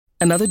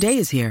Another day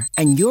is here,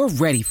 and you're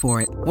ready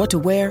for it. What to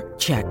wear?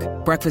 Check.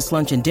 Breakfast,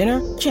 lunch, and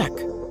dinner? Check.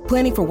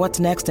 Planning for what's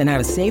next and how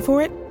to save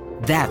for it?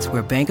 That's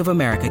where Bank of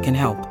America can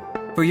help.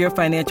 For your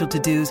financial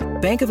to-dos,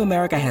 Bank of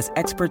America has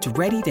experts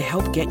ready to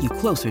help get you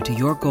closer to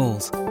your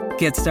goals.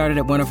 Get started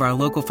at one of our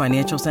local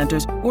financial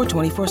centers or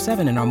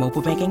 24/7 in our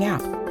mobile banking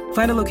app.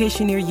 Find a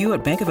location near you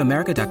at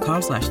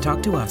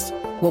bankofamerica.com/talktous.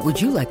 What would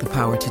you like the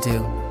power to do?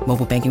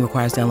 Mobile banking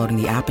requires downloading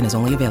the app and is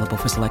only available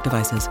for select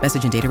devices.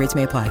 Message and data rates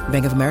may apply.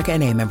 Bank of America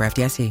N.A., member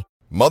FDIC.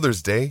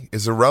 Mother's Day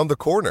is around the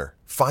corner.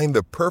 Find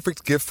the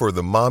perfect gift for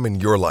the mom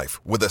in your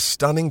life with a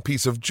stunning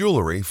piece of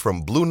jewelry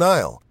from Blue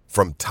Nile.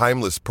 From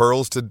timeless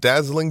pearls to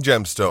dazzling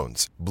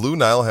gemstones, Blue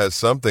Nile has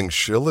something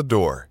she'll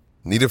adore.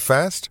 Need it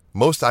fast?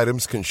 Most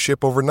items can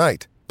ship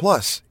overnight.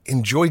 Plus,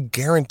 enjoy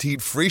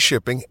guaranteed free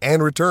shipping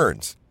and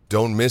returns.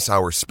 Don't miss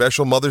our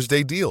special Mother's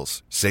Day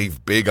deals.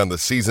 Save big on the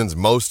season's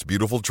most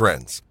beautiful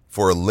trends.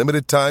 For a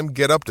limited time,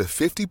 get up to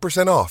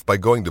 50% off by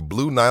going to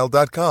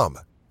BlueNile.com.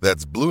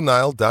 That's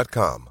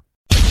BlueNile.com.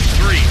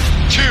 3,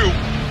 2,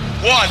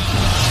 1.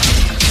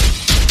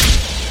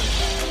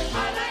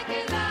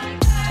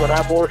 When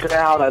I'm working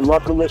out, I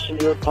love to listen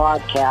to your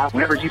podcast.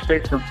 Whenever you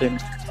say something,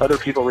 other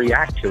people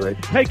react to it.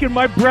 Taking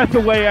my breath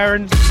away,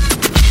 Aaron.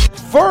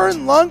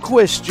 Vern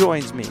Lundquist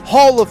joins me.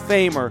 Hall of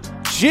Famer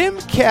Jim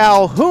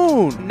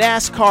Calhoun,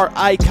 NASCAR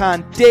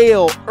icon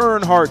Dale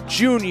Earnhardt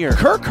Jr.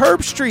 Kirk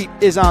Herbstreit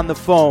is on the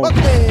phone.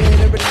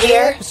 Here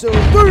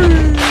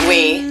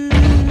we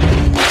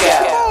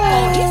go.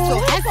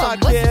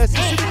 Podcast,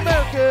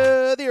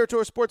 America, the Aaron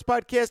Torres Sports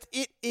Podcast.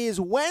 It is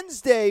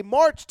Wednesday,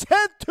 March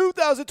 10th,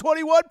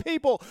 2021.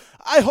 People,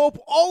 I hope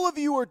all of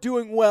you are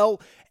doing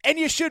well, and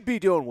you should be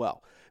doing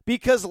well,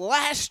 because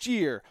last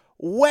year,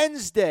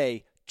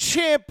 Wednesday,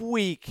 Champ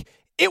Week,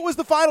 it was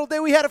the final day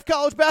we had of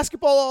college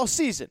basketball all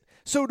season.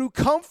 So to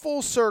come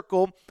full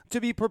circle, to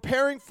be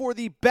preparing for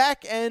the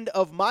back end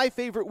of my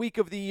favorite week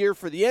of the year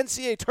for the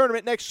NCAA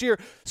tournament next year,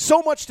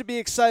 so much to be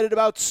excited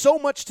about, so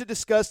much to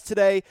discuss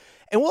today.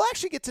 And we'll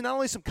actually get to not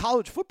only some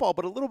college football,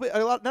 but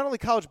not only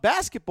college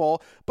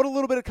basketball, but a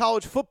little bit of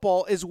college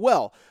football as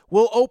well.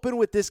 We'll open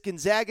with this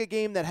Gonzaga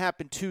game that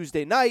happened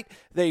Tuesday night.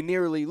 They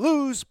nearly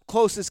lose.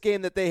 Closest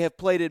game that they have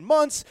played in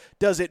months.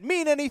 Does it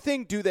mean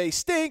anything? Do they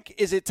stink?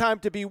 Is it time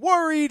to be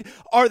worried?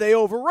 Are they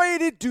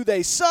overrated? Do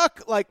they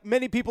suck? Like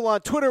many people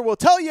on Twitter will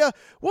tell you.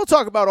 We'll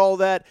talk about all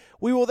that.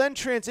 We will then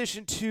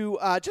transition to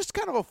just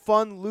kind of a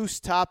fun, loose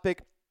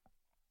topic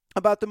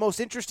about the most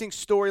interesting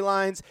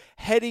storylines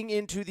heading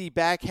into the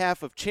back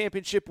half of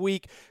championship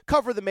week.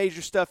 Cover the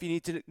major stuff you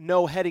need to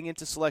know heading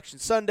into Selection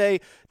Sunday.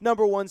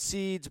 Number one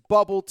seeds,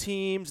 bubble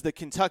teams, the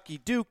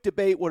Kentucky-Duke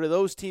debate. What do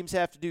those teams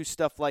have to do?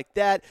 Stuff like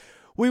that.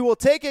 We will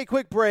take a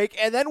quick break,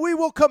 and then we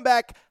will come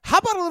back. How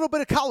about a little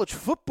bit of college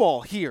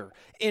football here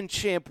in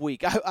Champ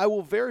Week? I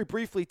will very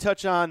briefly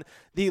touch on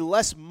the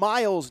Les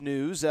Miles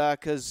news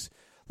because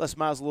Les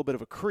Miles is a little bit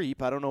of a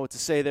creep. I don't know what to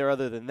say there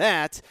other than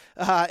that.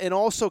 And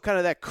also kind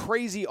of that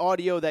crazy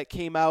audio that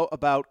came out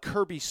about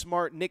Kirby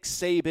Smart, Nick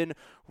Saban,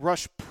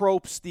 Rush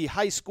Propst, the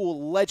high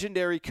school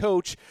legendary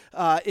coach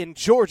in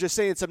Georgia,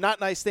 saying some not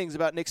nice things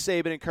about Nick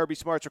Saban and Kirby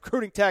Smart's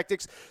recruiting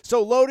tactics.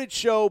 So loaded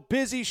show,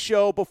 busy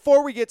show.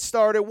 Before we get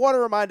started, want to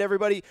remind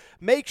everybody,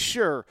 make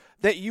sure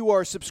that you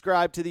are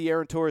subscribed to the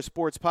Aaron Torres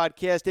Sports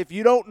Podcast. If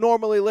you don't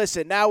normally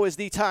listen, now is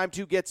the time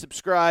to get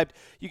subscribed.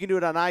 You can do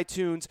it on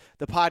iTunes,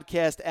 the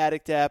Podcast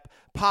Addict app,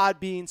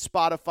 Podbean,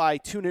 Spotify,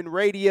 TuneIn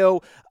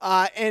Radio,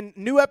 and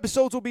new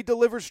episodes will be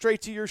delivered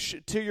straight to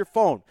your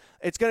phone.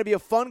 It's going to be a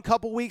fun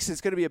couple weeks.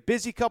 It's going to be a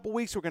busy couple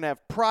weeks. We're going to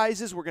have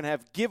prizes. We're going to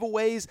have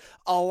giveaways,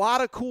 a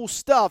lot of cool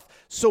stuff.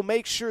 So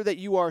make sure that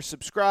you are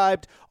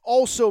subscribed.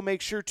 Also,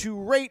 make sure to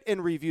rate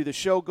and review the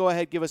show. Go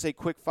ahead, give us a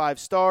quick 5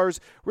 stars.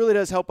 Really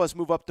does help us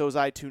move up those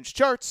iTunes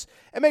charts.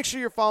 And make sure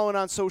you're following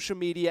on social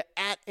media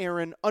at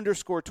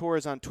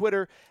Aaron_Torres on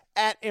Twitter,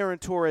 at Aaron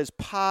Torres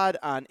Pod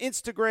on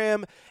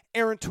Instagram,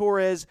 Aaron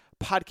Torres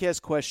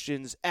Podcast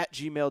Questions at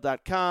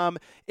gmail.com.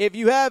 If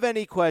you have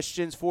any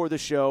questions for the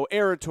show,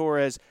 Aaron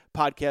Torres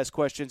Podcast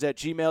Questions at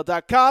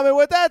gmail.com. And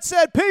with that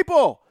said,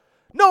 people,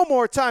 no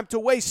more time to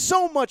waste,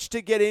 so much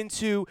to get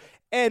into.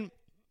 And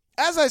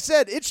as I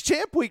said, it's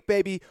Champ Week,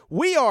 baby.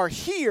 We are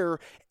here,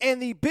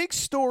 and the big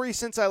story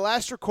since I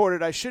last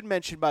recorded, I should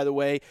mention, by the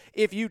way,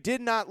 if you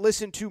did not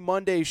listen to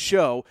Monday's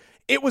show,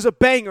 it was a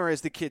banger,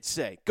 as the kids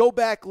say. Go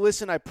back,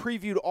 listen. I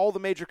previewed all the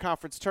major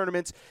conference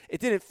tournaments. It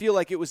didn't feel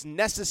like it was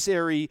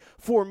necessary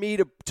for me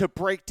to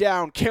break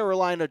down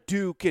Carolina,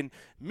 Duke, and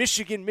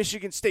Michigan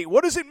State.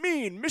 What does it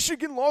mean?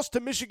 Michigan lost to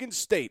Michigan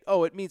State.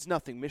 Oh, it means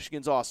nothing.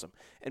 Michigan's awesome,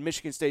 and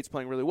Michigan State's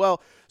playing really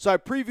well. So I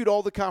previewed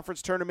all the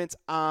conference tournaments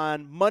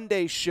on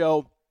Monday's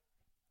show.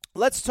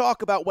 Let's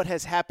talk about what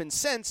has happened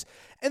since,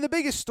 And the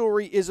biggest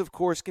story is, of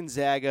course,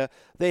 Gonzaga.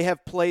 They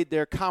have played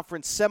their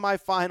conference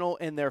semifinal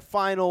and their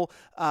final,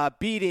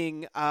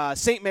 beating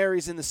St.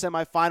 Mary's in the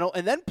semifinal,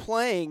 and then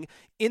playing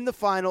in the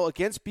final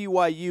against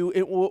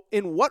BYU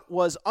in what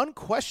was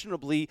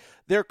unquestionably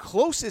their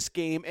closest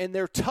game and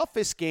their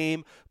toughest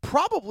game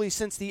probably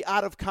since the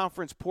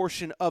out-of-conference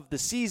portion of the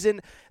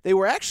season. They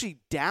were actually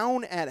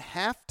down at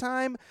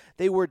halftime.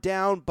 They were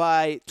down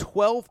by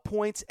 12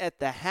 points at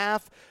the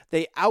half.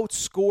 They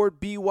outscored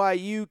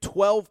BYU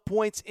 12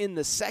 points in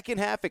the second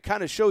half. It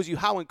kind of shows you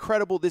how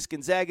incredible this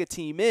Gonzaga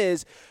team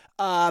is.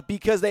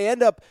 Because they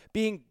end up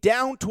being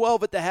down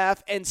 12 at the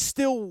half and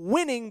still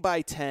winning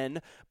by 10.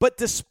 But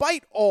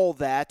despite all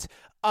that,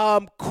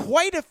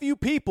 quite a few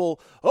people,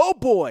 oh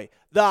boy,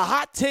 the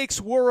hot takes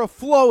were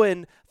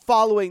a-flowing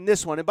following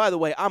this one. And by the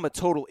way, I'm a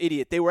total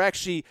idiot. They were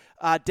actually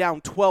down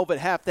 12 at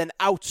half, then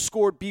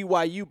outscored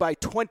BYU by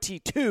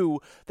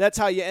 22. That's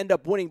how you end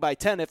up winning by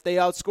 10. If they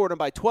outscored them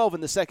by 12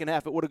 in the second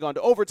half, it would have gone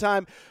to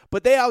overtime.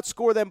 But they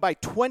outscored them by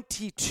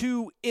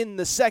 22 in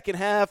the second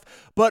half.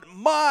 But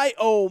my,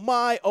 oh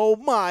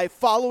my,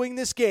 following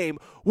this game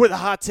were the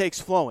hot takes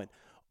flowing.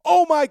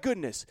 Oh my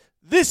goodness,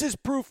 this is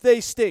proof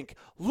they stink.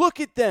 Look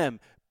at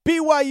them.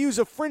 BYU's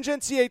a fringe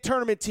NCAA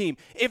tournament team.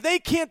 If they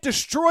can't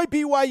destroy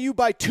BYU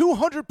by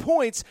 200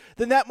 points,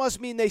 then that must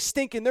mean they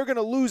stink and they're going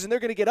to lose and they're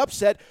going to get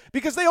upset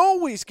because they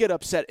always get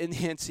upset in the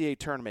NCAA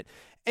tournament.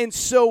 And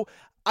so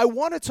I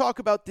want to talk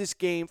about this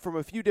game from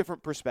a few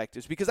different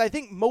perspectives because I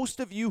think most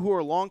of you who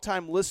are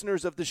longtime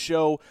listeners of the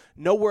show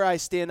know where I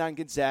stand on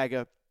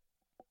Gonzaga.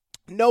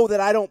 Know that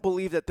I don't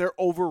believe that they're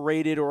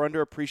overrated or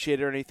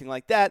underappreciated or anything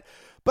like that,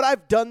 but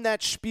I've done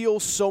that spiel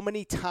so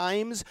many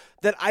times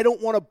that I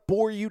don't want to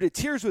bore you to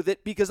tears with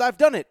it because I've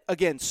done it,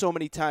 again, so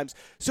many times.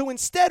 So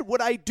instead,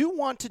 what I do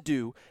want to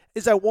do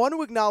is I want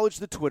to acknowledge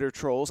the Twitter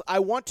trolls. I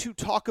want to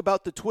talk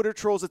about the Twitter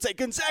trolls that say,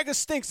 Gonzaga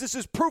stinks, this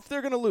is proof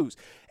they're going to lose.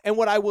 And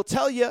what I will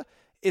tell you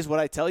is what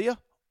I tell you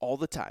all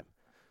the time.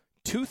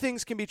 Two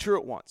things can be true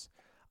at once.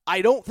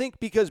 I don't think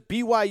because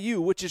BYU,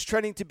 which is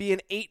trending to be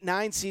an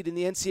 8-9 seed in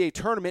the NCAA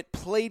tournament,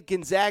 played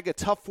Gonzaga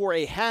tough for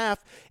a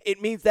half,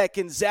 it means that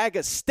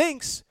Gonzaga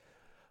stinks.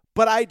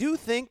 But I do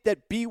think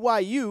that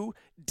BYU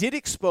did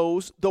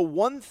expose the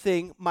one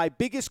thing, my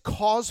biggest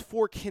cause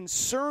for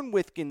concern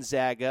with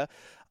Gonzaga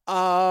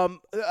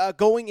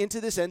going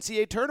into this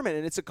NCAA tournament.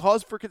 And it's a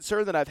cause for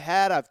concern that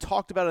I've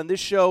talked about on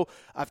this show.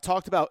 I've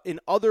talked about in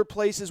other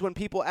places when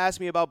people ask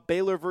me about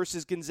Baylor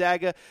versus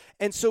Gonzaga.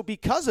 And so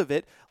because of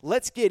it,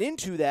 let's get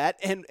into that.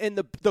 And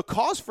the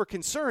cause for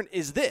concern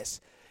is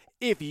this.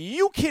 If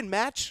you can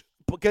match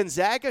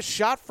Gonzaga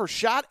shot for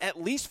shot,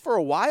 at least for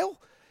a while,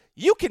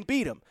 you can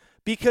beat them.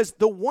 Because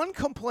the one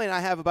complaint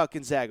I have about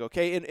Gonzaga,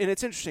 okay, and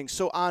it's interesting.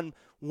 So on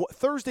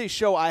Thursday's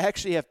show, I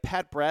actually have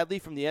Pat Bradley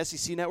from the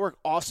SEC Network.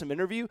 Awesome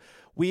interview.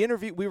 We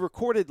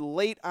recorded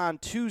late on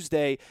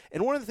Tuesday,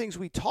 and one of the things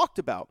we talked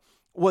about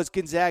was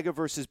Gonzaga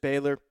versus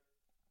Baylor.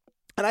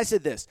 And I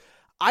said this,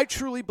 I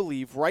truly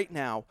believe right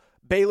now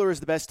Baylor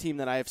is the best team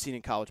that I have seen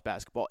in college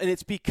basketball. And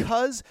it's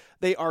because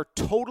they are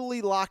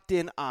totally locked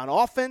in on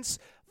offense,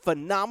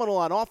 phenomenal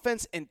on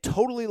offense, and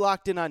totally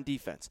locked in on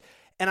defense.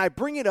 And I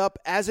bring it up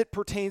as it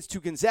pertains to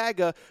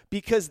Gonzaga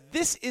because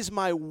this is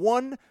my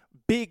one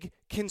big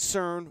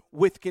concern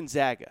with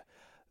Gonzaga.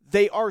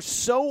 They are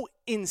so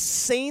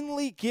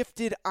insanely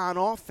gifted on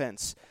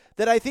offense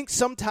that I think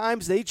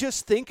sometimes they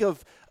just think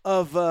of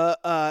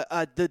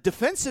the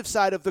defensive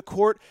side of the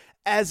court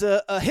as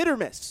a hit or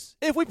miss.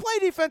 If we play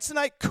defense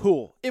tonight,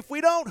 cool. If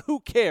we don't, who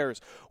cares?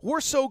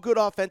 We're so good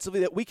offensively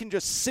that we can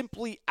just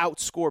simply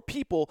outscore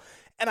people.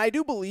 And I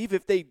do believe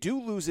if they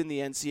do lose in the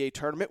NCAA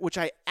tournament, which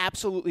I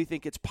absolutely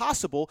think it's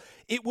possible,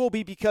 it will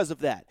be because of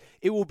that.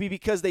 It will be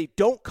because they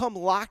don't come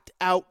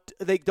out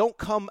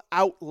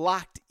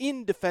locked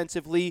in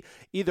defensively,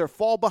 either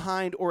fall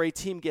behind or a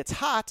team gets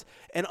hot.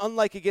 And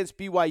unlike against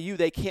BYU,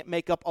 they can't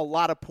make up a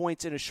lot of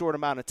points in a short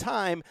amount of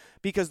time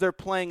because they're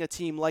playing a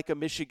team like a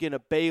Michigan, a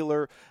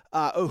Baylor,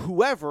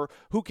 whoever,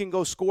 who can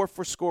go score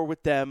for score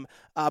with them,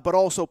 but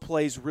also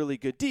plays really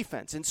good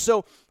defense. And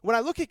so when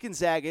I look at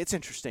Gonzaga, it's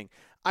interesting.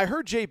 I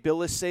heard Jay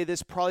Billis say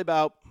this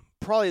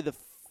probably the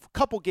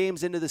couple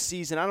games into the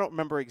season. I don't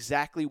remember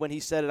exactly when he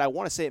said it. I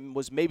want to say it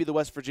was maybe the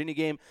West Virginia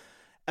game.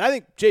 And I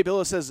think Jay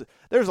Billis says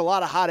there's a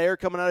lot of hot air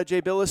coming out of Jay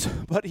Billis,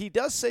 but he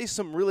does say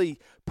some really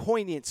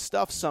poignant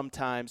stuff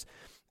sometimes.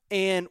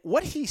 And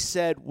what he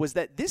said was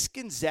that this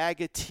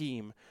Gonzaga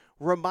team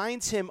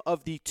reminds him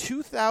of the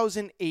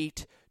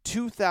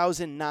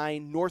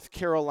 2008-2009 North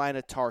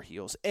Carolina Tar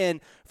Heels. And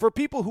for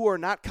people who are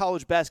not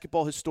college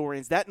basketball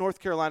historians, that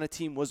North Carolina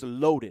team was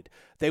loaded.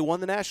 They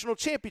won the national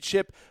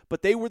championship,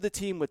 but they were the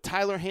team with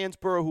Tyler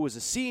Hansborough, who was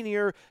a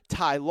senior,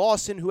 Ty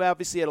Lawson, who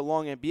obviously had a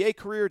long NBA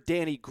career,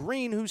 Danny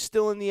Green, who's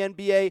still in the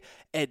NBA,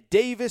 Ed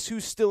Davis,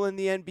 who's still in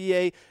the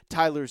NBA,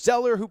 Tyler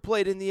Zeller, who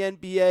played in the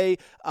NBA,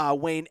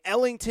 Wayne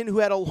Ellington, who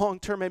had a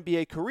long-term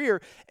NBA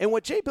career. And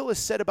what Jay Billis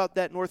said about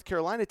that North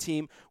Carolina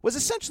team was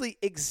essentially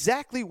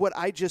exactly what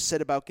I just said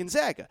about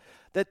Gonzaga,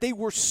 that they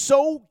were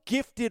so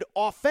gifted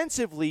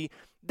offensively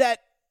that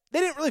they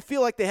didn't really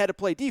feel like they had to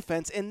play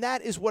defense, and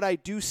that is what I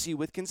do see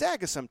with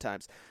Gonzaga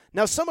sometimes.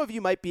 Now, some of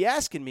you might be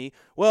asking me,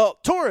 well,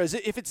 Torres,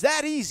 if it's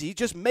that easy,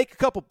 just make a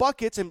couple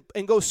buckets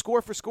and go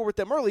score for score with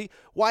them early.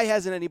 Why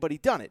hasn't anybody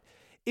done it?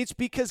 It's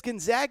because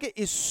Gonzaga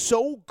is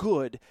so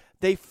good,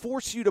 they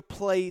force you to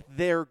play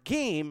their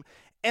game,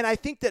 and I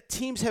think that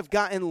teams have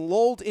gotten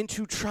lulled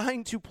into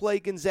trying to play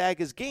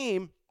Gonzaga's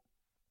game,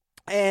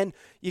 and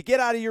you get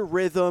out of your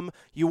rhythm,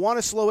 you want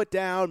to slow it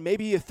down,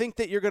 maybe you think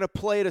that you're going to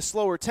play at a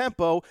slower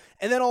tempo,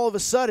 and then all of a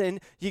sudden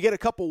you get a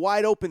couple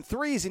wide open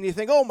threes and you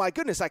think, oh my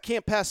goodness, I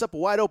can't pass up a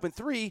wide open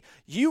three.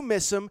 You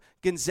miss them,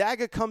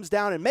 Gonzaga comes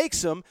down and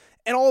makes them,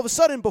 and all of a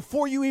sudden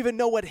before you even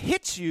know what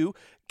hits you,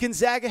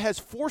 Gonzaga has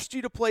forced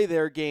you to play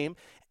their game,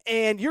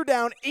 and you're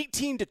down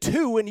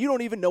 18-2 and you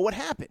don't even know what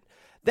happened.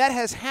 That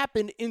has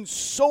happened in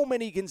so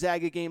many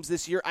Gonzaga games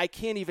this year, I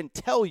can't even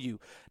tell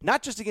you.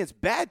 Not just against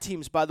bad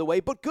teams, by the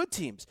way, but good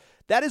teams.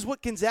 That is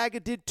what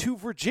Gonzaga did to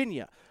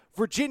Virginia.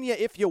 Virginia,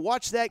 if you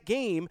watch that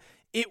game,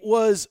 it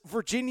was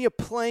Virginia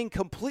playing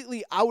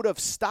completely out of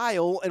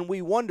style, and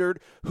we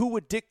wondered who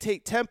would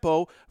dictate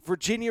tempo.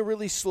 Virginia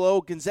really slow,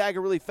 Gonzaga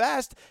really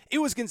fast. It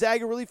was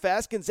Gonzaga really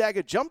fast.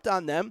 Gonzaga jumped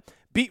on them,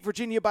 beat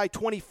Virginia by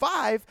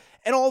 25,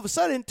 and all of a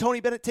sudden,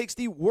 Tony Bennett takes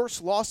the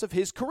worst loss of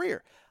his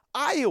career.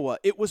 Iowa,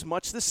 it was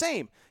much the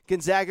same.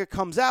 Gonzaga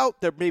comes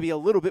out, they're maybe a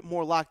little bit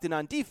more locked in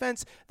on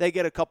defense, they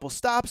get a couple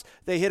stops,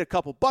 they hit a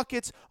couple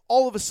buckets.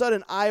 All of a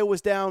sudden,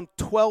 Iowa's down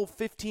 12,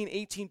 15,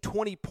 18,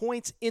 20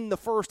 points in the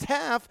first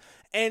half,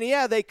 and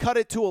yeah, they cut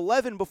it to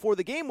 11 before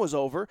the game was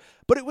over,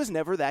 but it was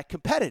never that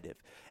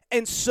competitive.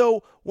 And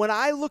so when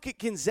I look at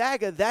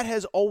Gonzaga, that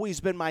has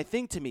always been my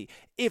thing to me.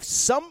 If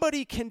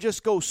somebody can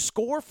just go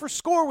score for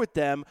score with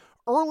them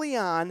early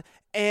on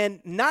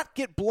and not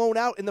get blown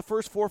out in the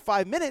first 4 or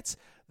 5 minutes,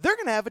 they're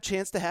going to have a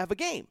chance to have a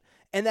game.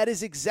 And that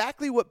is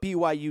exactly what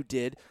BYU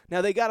did.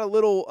 Now, they got a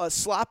little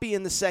sloppy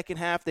in the second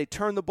half. They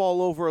turned the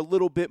ball over a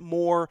little bit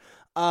more.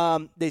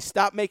 They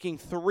stopped making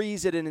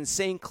threes at an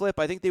insane clip.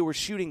 I think they were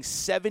shooting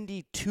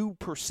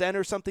 72%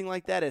 or something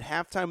like that at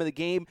halftime of the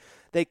game.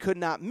 They could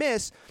not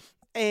miss,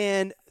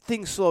 and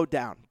things slowed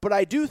down. But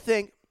I do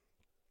think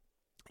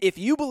if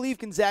you believe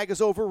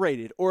Gonzaga's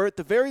overrated, or at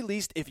the very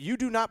least, if you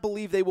do not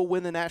believe they will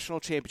win the national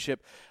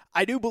championship,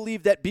 I do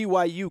believe that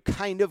BYU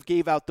kind of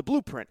gave out the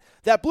blueprint.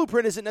 That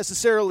blueprint isn't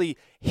necessarily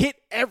hit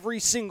every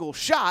single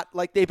shot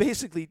like they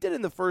basically did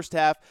in the first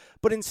half,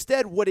 but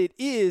instead what it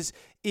is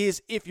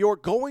if you're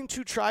going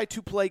to try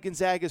to play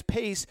Gonzaga's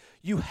pace,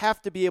 you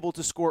have to be able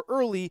to score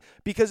early,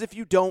 because if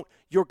you don't,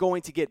 you're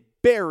going to get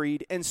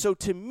buried. And so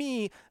to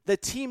me, the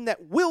team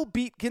that will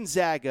beat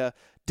Gonzaga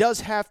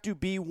does have to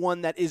be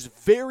one that is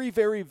very,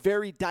 very,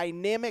 very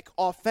dynamic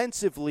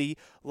offensively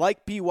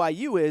like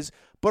BYU is,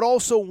 but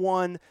also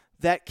one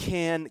that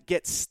can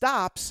get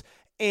stops.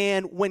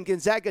 And when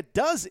Gonzaga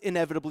does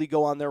inevitably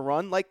go on their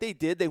run, like they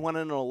did, they went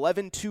on an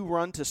 11-2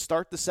 run to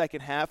start the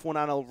second half, went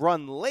on a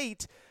run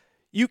late,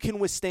 you can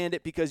withstand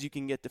it because you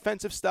can get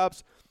defensive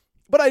stops.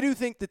 But I do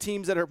think the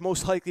teams that are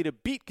most likely to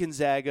beat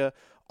Gonzaga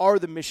are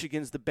the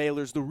Michigans, the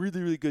Baylors, the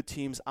really, really good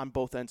teams on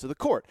both ends of the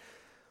court.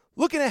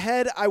 Looking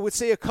ahead, I would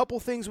say a couple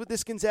things with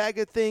this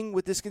Gonzaga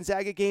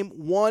game.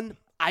 One,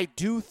 I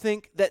do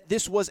think that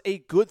this was a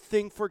good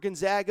thing for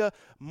Gonzaga.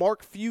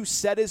 Mark Few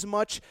said as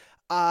much.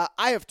 I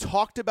have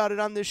talked about it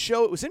on this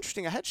show. It was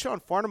interesting. I had Sean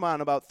Farnham on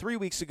about 3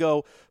 weeks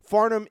ago.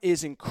 Farnham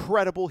is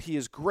incredible. He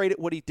is great at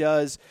what he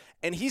does,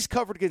 and he's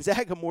covered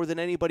Gonzaga more than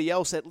anybody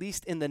else, at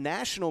least in the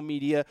national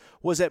media,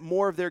 was at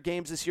more of their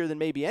games this year than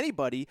maybe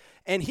anybody.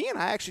 And he and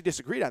I actually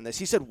disagreed on this.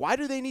 He said, why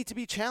do they need to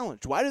be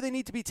challenged? Why do they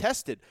need to be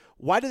tested?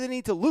 Why do they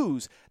need to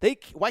lose?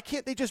 Why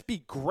can't they just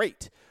be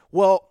great?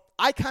 Well,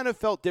 I kind of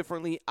felt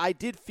differently. I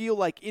did feel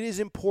like it is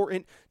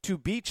important to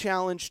be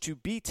challenged, to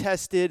be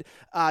tested,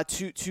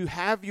 to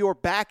have your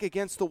back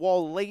against the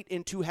wall late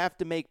and to have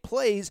to make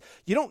plays.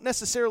 You don't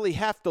necessarily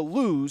have to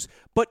lose,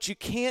 but you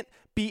can't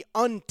be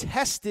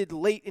untested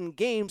late in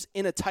games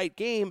in a tight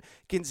game.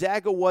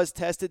 Gonzaga was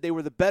tested. They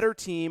were the better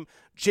team.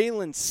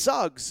 Jalen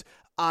Suggs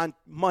on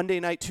Monday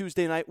night,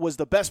 Tuesday night, was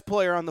the best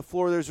player on the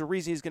floor. There's a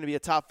reason he's going to be a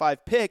top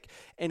 5 pick,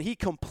 and he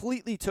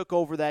completely took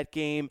over that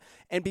game.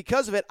 And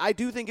because of it, I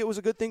do think it was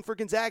a good thing for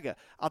Gonzaga.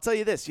 I'll tell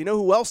you this. You know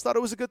who else thought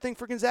it was a good thing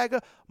for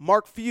Gonzaga?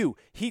 Mark Few.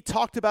 He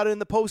talked about it in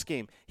the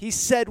postgame. He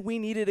said we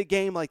needed a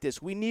game like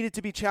this. We needed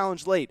to be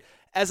challenged late.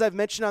 As I've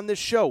mentioned on this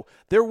show,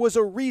 there was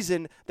a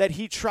reason that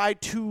he tried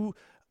to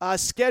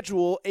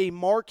schedule a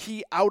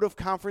marquee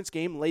out-of-conference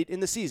game late in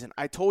the season.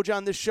 I told you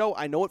on this show,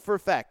 I know it for a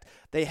fact.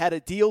 They had a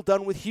deal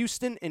done with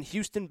Houston, and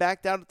Houston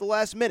backed out at the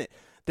last minute.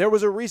 There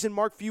was a reason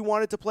Mark Few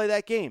wanted to play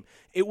that game.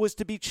 It was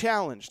to be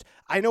challenged.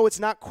 I know it's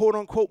not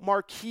quote-unquote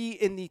marquee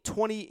in the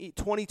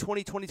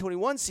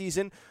 2020-2021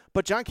 season,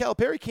 but John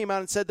Calipari came out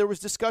and said there was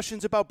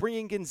discussions about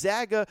bringing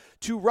Gonzaga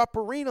to Rupp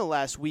Arena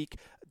last week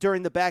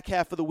during the back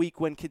half of the week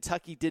when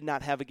Kentucky did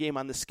not have a game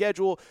on the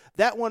schedule.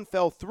 That one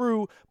fell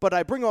through, but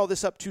I bring all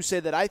this up to say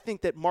that I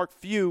think that Mark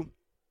Few,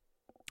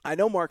 I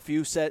know Mark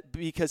Few said,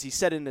 because he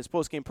said in his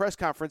post-game press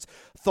conference,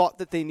 thought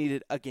that they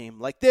needed a game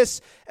like this.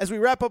 As we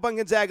wrap up on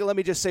Gonzaga, let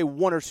me just say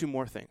one or two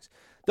more things.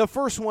 The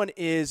first one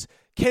is,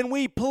 can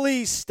we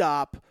please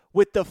stop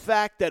with the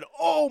fact that,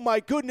 oh my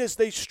goodness,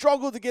 they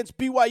struggled against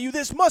BYU.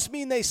 This must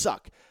mean they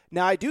suck.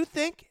 Now, I do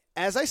think,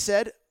 as I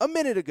said a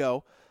minute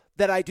ago,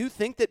 that I do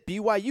think that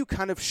BYU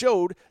kind of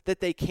showed that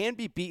they can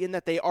be beaten,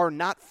 that they are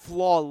not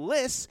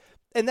flawless,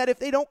 and that if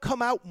they don't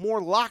come out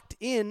more locked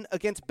in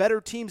against better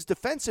teams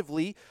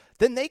defensively,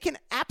 then they can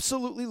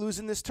absolutely lose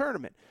in this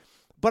tournament.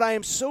 But I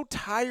am so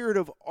tired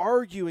of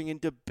arguing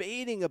and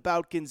debating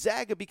about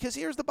Gonzaga because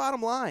here's the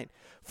bottom line.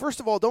 First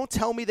of all, don't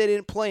tell me they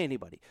didn't play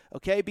anybody,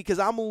 okay? Because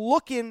I'm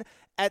looking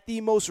at the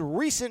most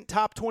recent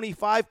top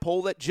 25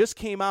 poll that just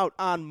came out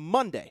on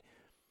Monday.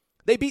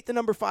 They beat the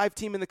number 5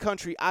 team in the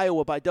country,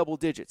 Iowa, by double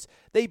digits.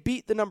 They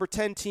beat the number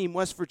 10 team,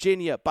 West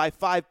Virginia, by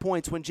 5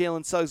 points when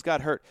Jalen Suggs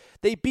got hurt.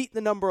 They beat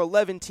the number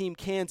 11 team,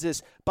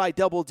 Kansas, by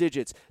double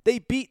digits. They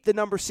beat the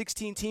number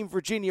 16 team,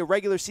 Virginia,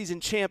 regular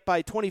season champ,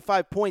 by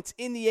 25 points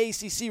in the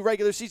ACC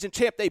regular season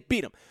champ. They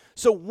beat them.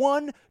 So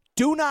one,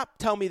 do not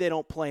tell me they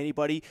don't play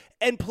anybody.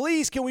 And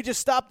please, can we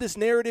just stop this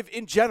narrative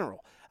in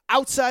general?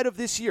 Outside of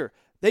this year,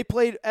 they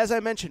played, as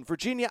I mentioned,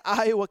 Virginia,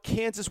 Iowa,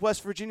 Kansas,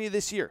 West Virginia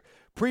this year.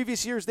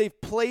 Previous years,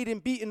 they've played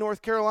and beaten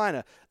North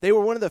Carolina. They were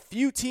one of the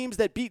few teams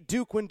that beat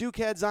Duke when Duke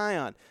had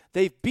Zion.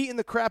 They've beaten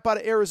the crap out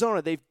of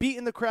Arizona. They've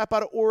beaten the crap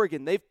out of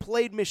Oregon. They've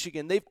played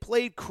Michigan. They've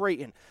played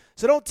Creighton.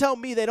 So don't tell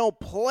me they don't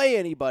play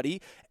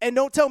anybody, and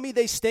don't tell me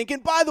they stink.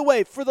 And by the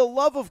way, for the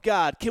love of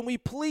God, can we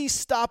please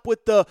stop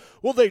with the,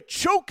 well, they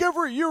choke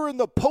every year in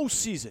the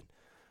postseason?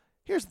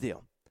 Here's the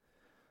deal.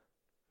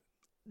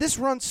 This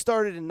run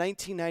started in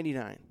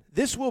 1999.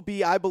 This will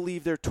be, I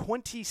believe, their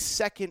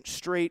 22nd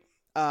straight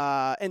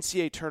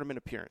NCAA tournament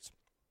appearance.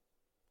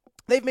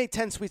 They've made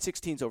 10 Sweet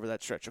 16s over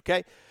that stretch,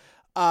 okay?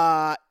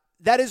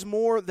 That is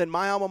more than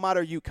my alma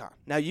mater, UConn.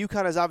 Now,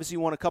 UConn has obviously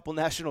won a couple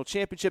national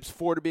championships,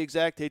 4 to be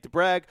exact, hate to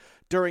brag,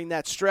 during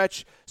that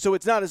stretch. So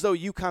it's not as though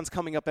UConn's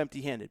coming up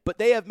empty-handed. But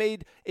they have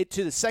made it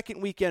to the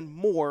second weekend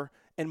more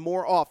and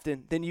more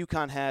often than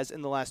UConn has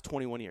in the last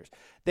 21 years.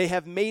 They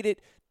have made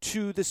it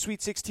to the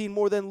Sweet 16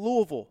 more than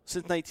Louisville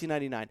since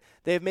 1999.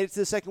 They have made it to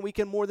the second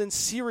weekend more than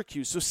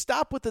Syracuse. So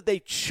stop with that they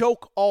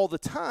choke all the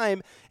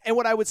time. And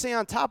what I would say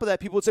on top of that,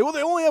 people would say, well,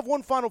 they only have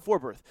one Final Four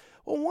berth.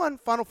 Well, one,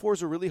 Final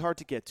Fours are really hard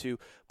to get to.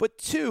 But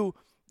two,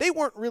 they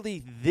weren't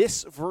really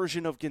this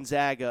version of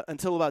Gonzaga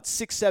until about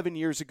 6-7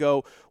 years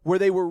ago, where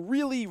they were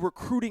really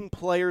recruiting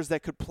players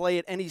that could play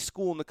at any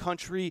school in the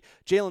country.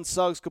 Jalen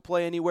Suggs could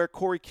play anywhere.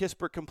 Corey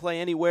Kispert can play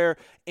anywhere.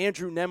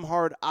 Andrew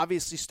Nembhard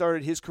obviously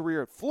started his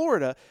career at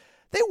Florida.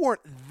 They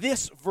weren't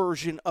this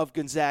version of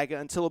Gonzaga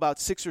until about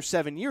 6 or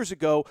 7 years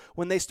ago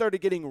when they started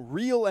getting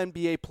real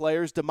NBA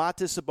players.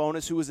 Domantas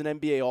Sabonis, who was an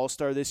NBA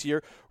All-Star this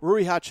year.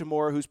 Rui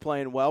Hachimura, who's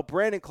playing well.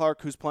 Brandon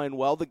Clark, who's playing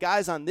well. The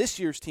guys on this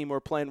year's team are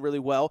playing really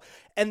well.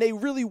 And they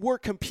really were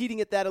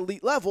competing at that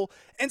elite level.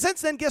 And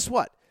since then, guess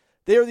what?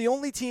 They are the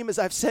only team, as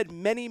I've said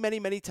many, many,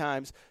 many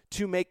times,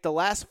 to make the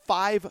last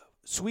 5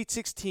 Sweet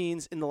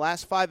 16s in the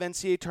last 5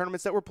 NCAA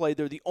tournaments that were played.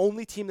 They're the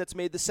only team that's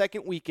made the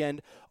second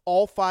weekend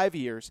all 5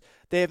 years.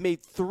 They have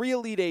made 3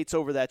 Elite Eights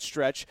over that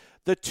stretch.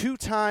 The 2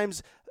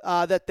 times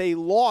that they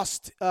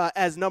lost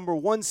as number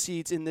 1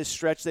 seeds in this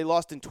stretch, they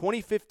lost in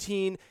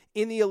 2015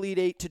 in the Elite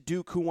Eight to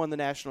Duke, who won the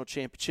national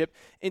championship.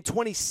 In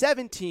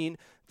 2017,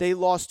 they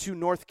lost to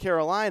North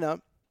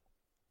Carolina,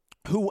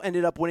 who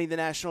ended up winning the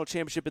national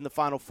championship in the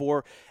Final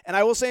Four. And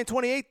I will say in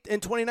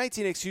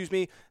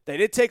 2019, they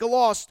did take a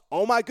loss,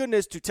 oh my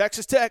goodness, to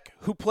Texas Tech,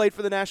 who played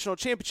for the national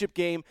championship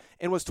game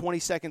and was 20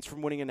 seconds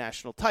from winning a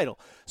national title.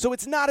 So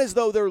it's not as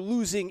though they're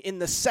losing in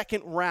the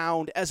second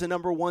round as a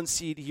number 1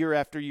 seed year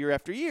after year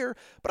after year.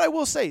 But I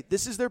will say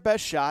this is their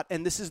best shot,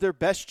 and this is their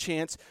best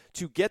chance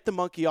to get the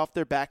monkey off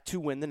their back to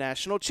win the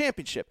national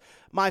championship.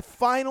 My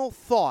final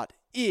thought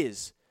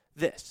is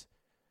this.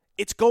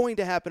 It's going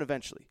to happen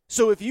eventually.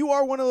 So if you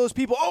are one of those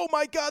people, oh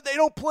my God, they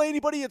don't play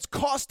anybody, it's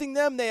costing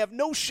them, they have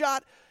no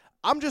shot,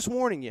 I'm just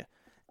warning you.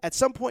 At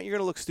some point, you're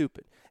going to look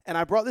stupid. And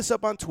I brought this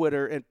up on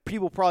Twitter, and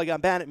people probably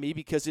got mad at me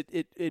because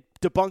it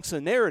debunks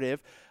a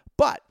narrative.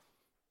 But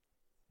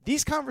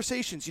these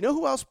conversations, you know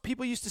who else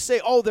people used to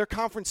say, oh, their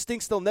conference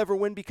stinks, they'll never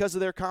win because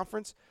of their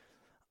conference?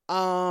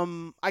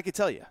 I could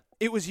tell you.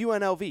 It was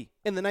UNLV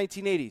in the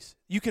 1980s.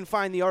 You can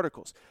find the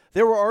articles.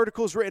 There were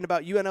articles written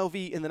about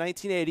UNLV in the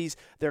 1980s.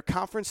 Their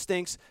conference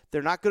stinks.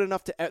 They're not good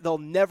enough they'll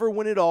never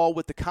win it all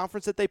with the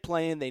conference that they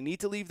play in. They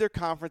need to leave their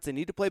conference. They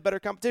need to play better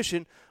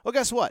competition. Well,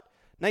 guess what?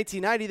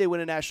 1990, they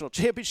win a national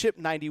championship.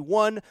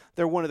 91,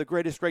 they're one of the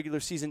greatest regular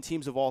season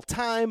teams of all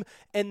time.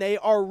 And they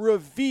are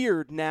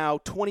revered now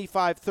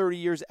 25, 30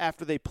 years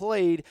after they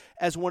played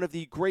as one of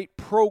the great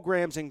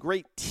programs and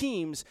great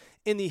teams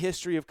in the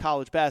history of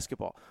college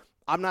basketball.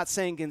 I'm not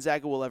saying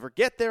Gonzaga will ever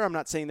get there. I'm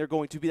not saying they're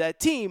going to be that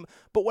team.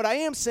 But what I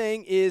am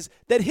saying is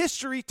that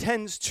history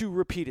tends to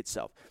repeat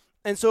itself.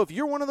 And so if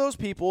you're one of those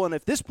people, and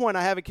at this point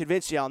I haven't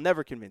convinced you, I'll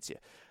never convince you.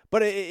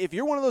 But if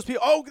you're one of those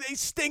people, oh, they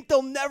stink,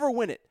 they'll never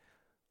win it.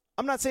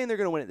 I'm not saying they're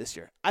going to win it this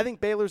year. I think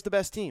Baylor's the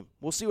best team.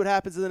 We'll see what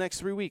happens in the next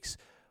 3 weeks.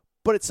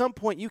 But at some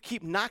point, you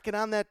keep knocking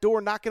on that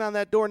door,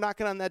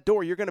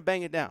 you're going to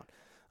bang it down.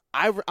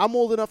 I'm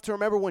old enough to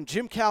remember when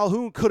Jim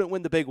Calhoun couldn't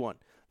win the big one.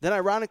 Then,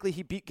 ironically,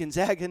 he beat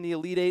Gonzaga in the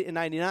Elite Eight in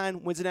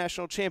 '99, wins a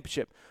national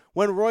championship.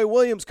 When Roy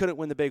Williams couldn't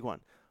win the big one.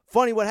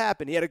 Funny what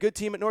happened. He had a good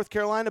team at North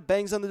Carolina,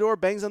 bangs on the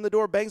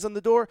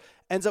door,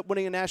 ends up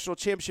winning a national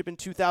championship in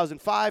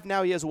 2005.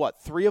 Now he has,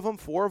 3 of them,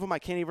 4 of them? I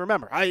can't even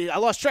remember. I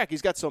lost track.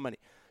 He's got so many.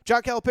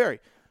 John Calipari,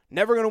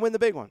 never going to win the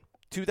big one.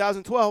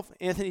 2012,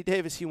 Anthony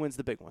Davis, he wins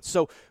the big one.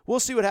 So we'll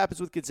see what happens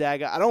with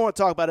Gonzaga. I don't want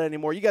to talk about it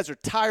anymore. You guys are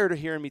tired of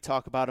hearing me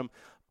talk about him.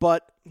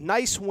 But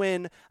nice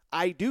win.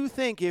 I do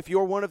think if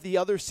you're one of the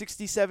other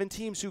 67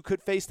 teams who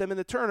could face them in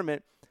the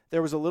tournament,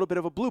 there was a little bit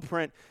of a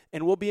blueprint,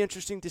 and will be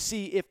interesting to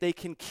see if they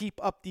can keep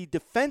up the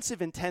defensive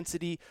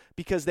intensity,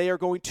 because they are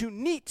going to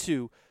need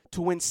to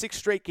win 6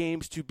 straight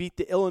games to beat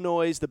the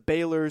Illinois, the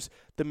Baylors,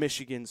 the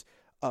Michigans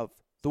of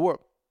the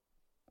world.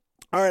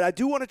 All right, I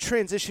do want to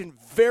transition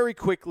very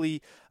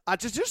quickly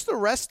to just the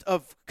rest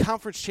of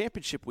Conference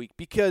Championship Week,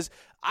 because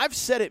I've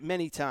said it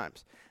many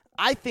times.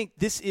 I think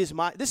this is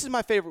my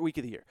favorite week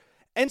of the year.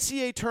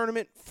 NCAA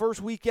tournament,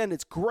 first weekend,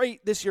 it's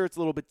great. This year it's a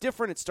little bit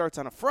different. It starts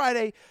on a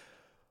Friday.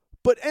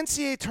 But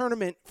NCAA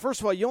tournament,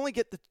 first of all, you only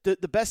get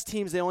the best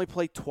teams. They only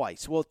play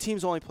twice. Well,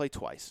 teams only play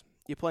twice.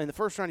 You play in the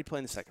first round, you play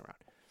in the second round.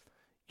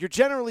 You're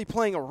generally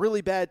playing a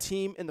really bad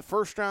team in the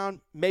first round.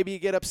 Maybe you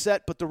get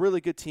upset, but the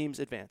really good teams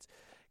advance.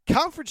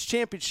 Conference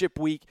Championship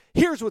Week,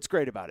 here's what's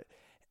great about it.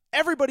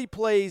 Everybody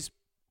plays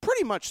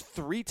pretty much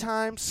 3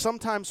 times,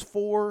 sometimes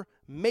 4,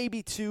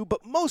 maybe 2,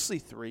 but mostly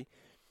 3.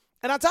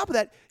 And on top of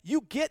that,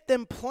 you get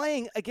them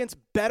playing against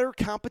better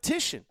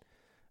competition.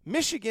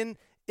 Michigan,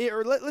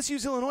 or let's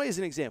use Illinois as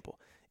an example.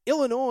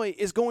 Illinois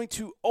is going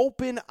to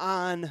open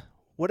on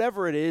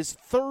whatever it is,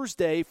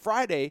 Thursday,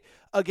 Friday,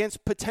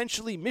 against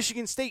potentially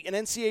Michigan State, an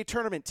NCAA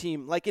tournament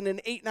team, like in an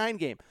 8-9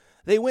 game.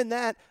 They win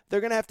that,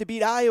 they're going to have to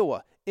beat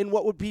Iowa in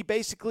what would be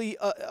basically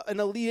an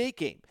Elite Eight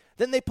game.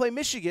 Then they play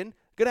Michigan,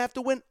 going to have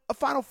to win a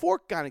Final Four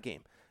kind of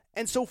game.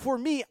 And so for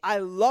me, I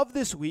love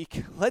this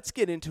week. Let's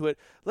get into it.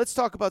 Let's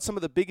talk about some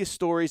of the biggest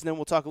stories, and then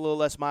we'll talk a little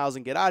less Miles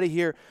and get out of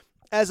here.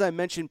 As I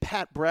mentioned,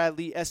 Pat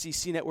Bradley,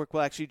 SEC Network,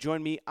 will actually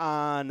join me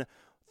on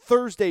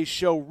Thursday's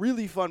show.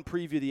 Really fun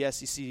preview of the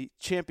SEC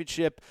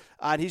Championship.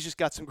 And he's just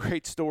got some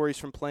great stories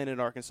from playing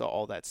in Arkansas,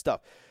 all that stuff.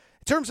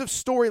 In terms of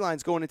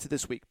storylines going into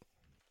this week,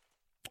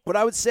 what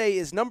I would say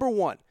is number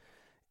 1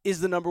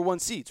 is the number 1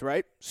 seeds,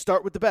 right?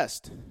 Start with the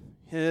best.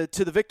 To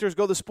the victors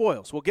go the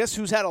spoils. Well, guess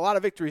who's had a lot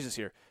of victories this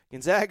year?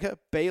 Gonzaga,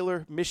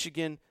 Baylor,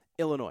 Michigan,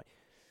 Illinois.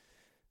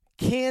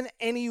 Can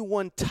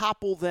anyone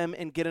topple them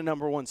and get a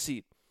number 1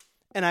 seed?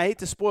 And I hate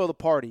to spoil the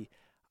party.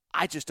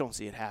 I just don't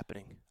see it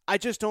happening. I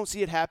just don't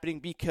see it happening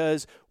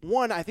because,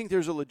 1, I think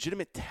there's a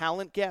legitimate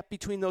talent gap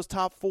between those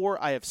top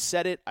 4. I have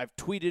said it. I've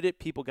tweeted it.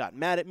 People got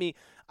mad at me.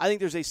 I think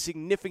there's a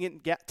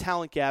significant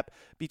talent gap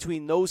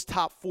between those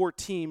top 4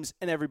 teams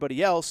and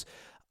everybody else.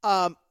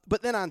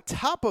 But then on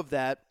top of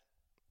that,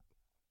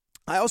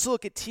 I also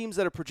look at teams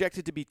that are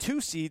projected to be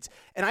 2 seeds,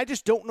 and I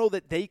just don't know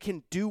that they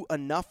can do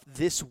enough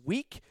this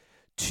week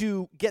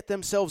to get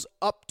themselves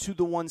up to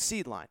the 1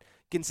 seed line.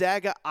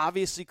 Gonzaga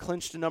obviously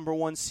clinched a number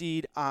 1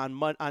 seed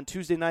on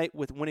Tuesday night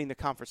with winning the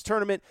conference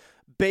tournament.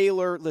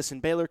 Baylor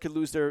could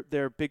lose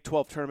their Big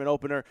 12 tournament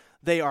opener.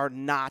 They are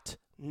not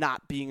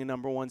being a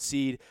number 1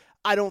 seed.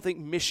 I don't think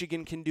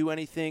Michigan can do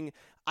anything.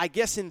 I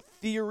guess in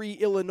theory,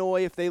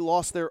 Illinois, if they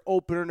lost their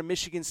opener to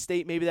Michigan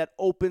State, maybe that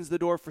opens the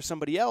door for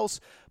somebody else.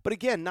 But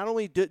again, not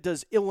only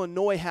does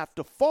Illinois have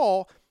to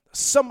fall,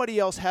 somebody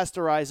else has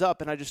to rise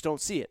up, and I just don't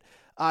see it.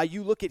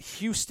 You look at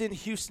Houston.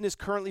 Houston is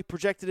currently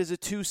projected as a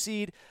 2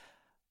 seed.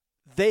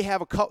 They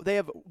have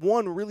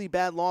one really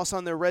bad loss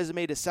on their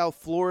resume to South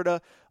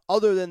Florida.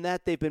 Other than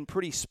that, they've been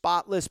pretty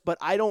spotless, but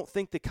I don't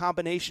think the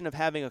combination of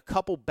having a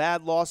couple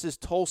bad losses,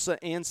 Tulsa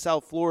and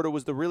South Florida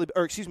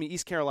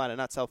East Carolina,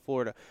 not South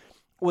Florida,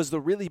 was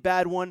the really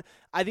bad one.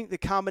 I think the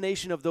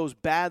combination of those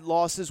bad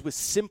losses was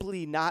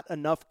simply not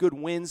enough good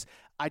wins.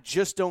 I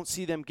just don't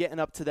see them getting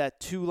up to that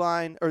 2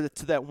 line or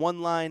to that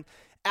 1 line.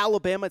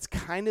 Alabama, it's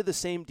kind of the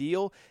same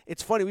deal.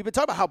 It's funny. We've been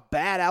talking about how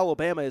bad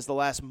Alabama is the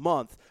last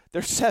month.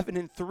 They're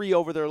 7-3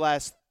 over their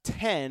last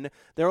 10.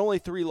 Their only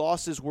 3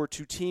 losses were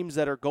to teams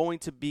that are going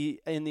to be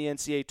in the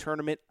NCAA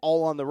tournament,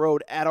 all on the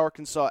road, at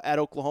Arkansas, at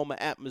Oklahoma,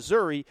 at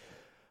Missouri.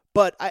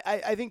 But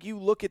I think you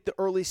look at the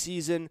early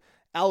season,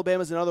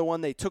 Alabama's another one.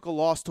 They took a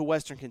loss to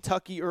Western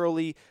Kentucky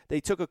early. They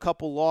took a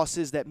couple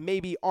losses that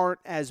maybe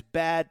aren't as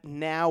bad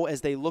now as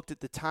they looked at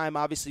the time.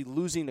 Obviously,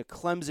 losing to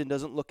Clemson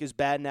doesn't look as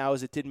bad now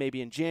as it did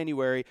maybe in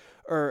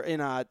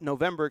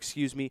November,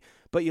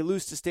 But you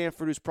lose to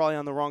Stanford, who's probably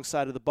on the wrong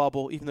side of the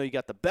bubble, even though you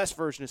got the best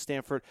version of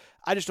Stanford.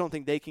 I just don't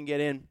think they can get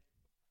in.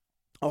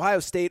 Ohio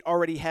State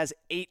already has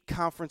 8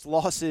 conference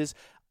losses.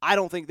 I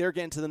don't think they're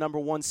getting to the number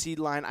 1 seed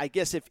line. I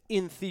guess if,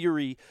 in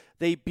theory,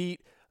 they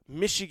beat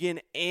Michigan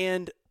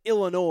and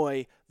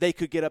Illinois, they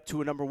could get up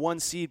to a number 1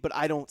 seed, but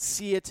I don't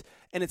see it.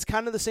 And it's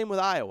kind of the same with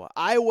Iowa.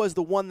 Iowa's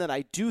the one that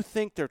I do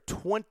think they're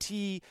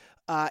 20-7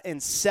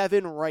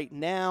 right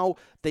now.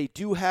 They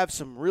do have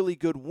some really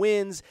good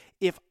wins.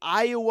 If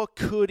Iowa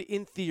could,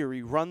 in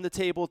theory, run the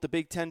table at the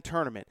Big Ten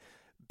tournament,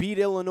 beat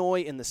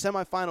Illinois in the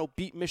semifinal,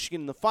 beat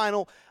Michigan in the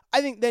final,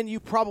 I think then you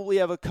probably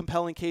have a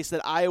compelling case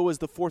that Iowa is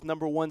the fourth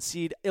number 1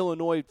 seed.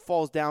 Illinois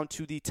falls down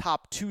to the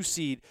top 2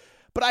 seed.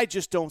 But I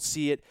just don't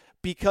see it.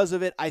 Because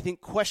of it, I think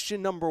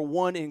question number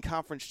 1 in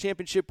conference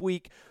championship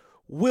week,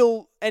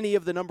 will any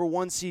of the number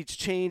 1 seeds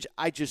change?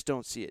 I just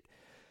don't see it.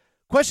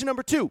 Question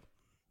number 2,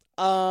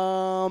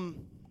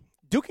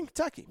 Duke and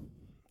Kentucky.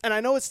 And I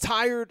know it's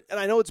tired, and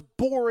I know it's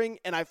boring,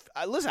 and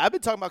listen, I've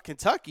been talking about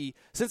Kentucky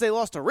since they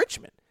lost to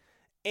Richmond.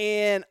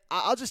 And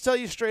I'll just tell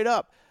you straight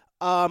up,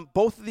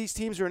 both of these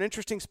teams are in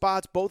interesting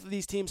spots. Both of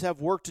these teams have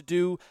work to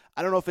do.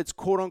 I don't know if it's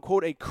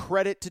quote-unquote a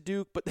credit to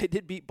Duke, but they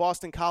did beat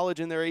Boston College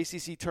in their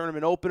ACC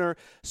tournament opener,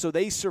 so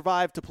they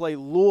survived to play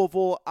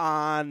Louisville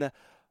on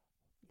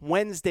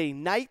Wednesday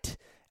night.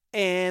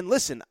 And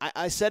listen,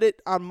 I said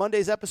it on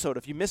Monday's episode.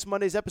 If you missed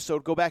Monday's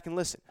episode, go back and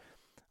listen.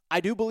 I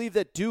do believe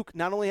that Duke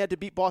not only had to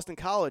beat Boston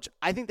College,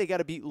 I think they got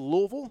to beat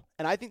Louisville,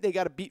 and I think they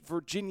got to beat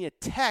Virginia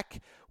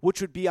Tech, which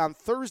would be on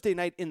Thursday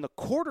night in the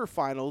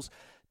quarterfinals,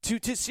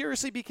 to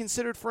seriously be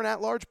considered for an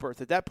at-large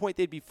berth. At that point,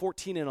 they'd be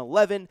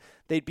 14-11.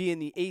 They'd be in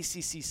the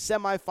ACC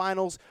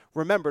semifinals.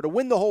 Remember, to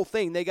win the whole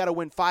thing, they got to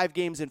win 5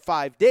 games in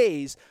 5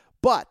 days,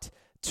 but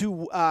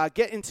to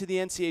get into the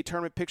NCAA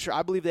tournament picture,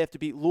 I believe they have to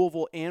beat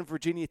Louisville and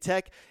Virginia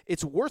Tech.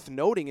 It's worth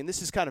noting, and this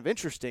is kind of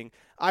interesting,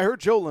 I heard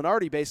Joe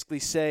Lunardi basically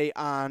say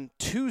on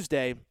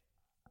Tuesday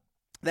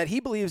that he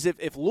believes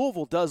if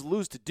Louisville does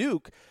lose to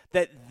Duke,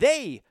 that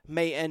they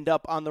may end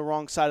up on the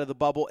wrong side of the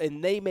bubble,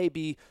 and they may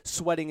be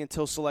sweating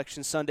until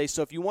Selection Sunday.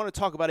 So if you want to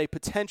talk about a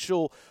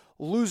potential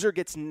loser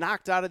gets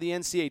knocked out of the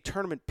NCAA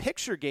tournament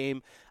picture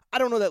game, I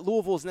don't know that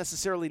Louisville is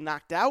necessarily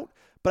knocked out,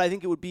 but I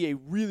think it would be a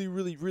really,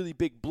 really, really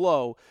big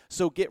blow.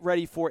 So get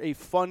ready for a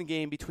fun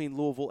game between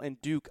Louisville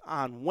and Duke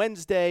on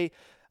Wednesday.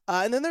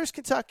 And then there's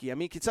Kentucky. I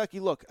mean, Kentucky,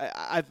 look,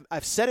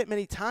 I've said it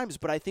many times,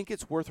 but I think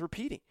it's worth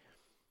repeating.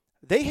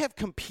 They have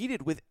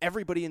competed with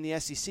everybody in the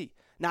SEC.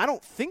 Now, I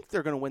don't think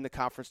they're going to win the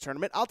conference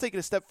tournament. I'll take it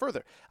a step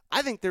further.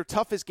 I think their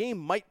toughest game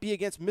might be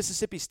against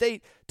Mississippi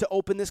State to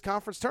open this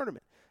conference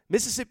tournament.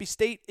 Mississippi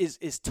State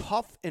is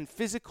tough and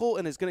physical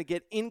and is going to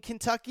get in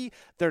Kentucky.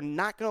 They're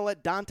not going to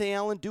let Dante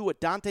Allen do what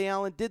Dante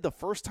Allen did the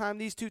first time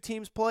these two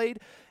teams played.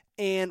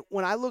 And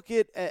when I look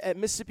at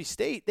Mississippi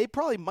State, they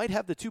probably might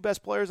have the 2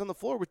 best players on the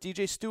floor with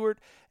DJ Stewart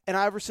and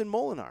Iverson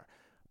Molinar.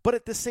 But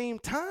at the same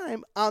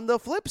time, on the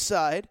flip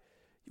side,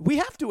 we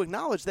have to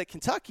acknowledge that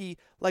Kentucky,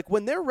 like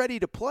when they're ready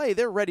to play,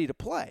 they're ready to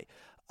play.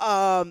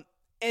 And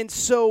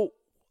so,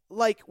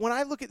 like when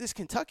I look at this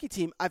Kentucky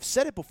team, I've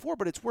said it before,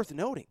 but it's worth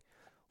noting.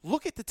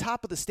 Look at the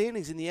top of the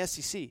standings in the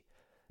SEC.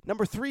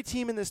 Number 3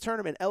 team in this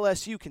tournament,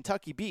 LSU,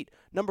 Kentucky beat.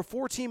 Number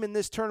 4 team in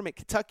this tournament,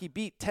 Kentucky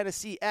beat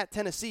Tennessee at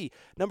Tennessee.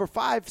 Number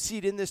 5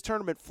 seed in this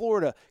tournament,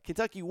 Florida.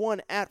 Kentucky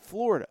won at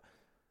Florida.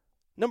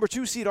 Number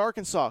 2 seed,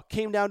 Arkansas,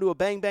 came down to a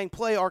bang-bang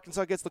play.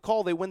 Arkansas gets the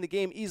call. They win the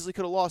game. Easily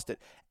could have lost it.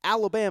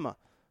 Alabama.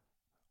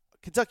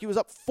 Kentucky was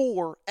up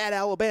 4 at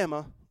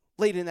Alabama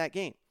late in that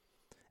game.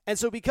 And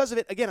so because of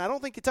it, again, I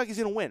don't think Kentucky's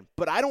going to win,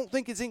 but I don't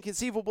think it's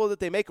inconceivable that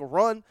they make a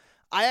run.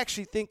 I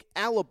actually think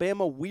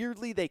Alabama,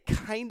 weirdly, they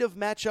kind of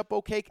match up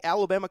okay.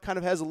 Alabama kind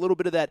of has a little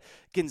bit of that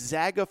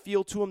Gonzaga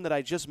feel to them that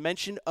I just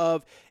mentioned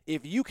of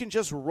if you can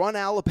just run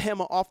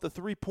Alabama off the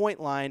three-point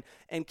line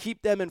and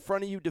keep them in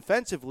front of you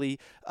defensively,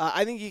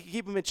 I think you can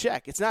keep them in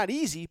check. It's not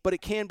easy, but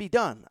it can be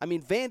done. I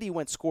mean, Vandy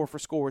went score for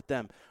score with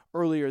them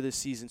earlier this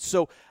season.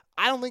 So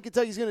I don't think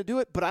Kentucky's going to do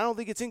it, but I don't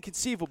think it's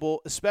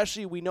inconceivable,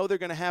 especially we know they're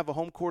going to have a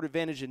home court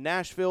advantage in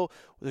Nashville.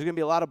 There's going to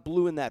be a lot of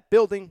blue in that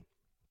building.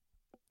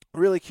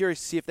 Really curious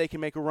to see if they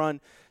can make a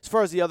run. As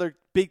far as the other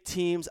big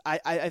teams,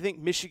 I think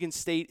Michigan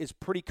State is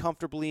pretty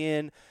comfortably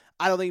in.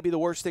 I don't think it'd be the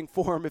worst thing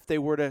for them if they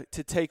were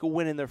to take a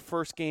win in their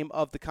first game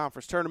of the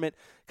conference tournament.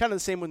 Kind of the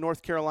same with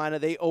North Carolina.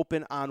 They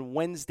open on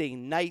Wednesday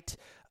night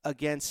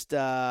against,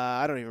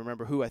 I don't even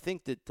remember who. I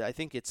think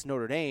it's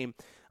Notre Dame.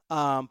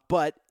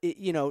 But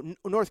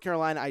North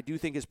Carolina I do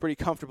think is pretty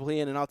comfortably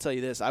in, and I'll tell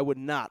you this, I would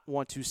not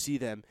want to see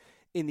them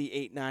in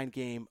the 8-9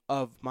 game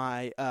of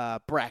my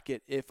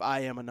bracket if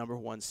I am a number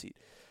 1 seed.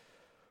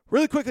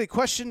 Really quickly,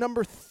 question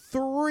number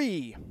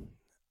 3.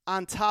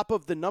 On top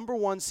of the number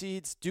 1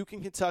 seeds, Duke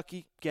and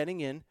Kentucky getting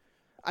in,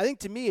 I think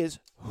to me is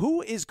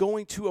who is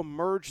going to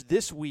emerge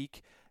this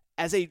week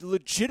as a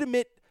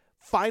legitimate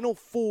Final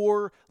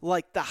Four,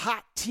 like the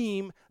hot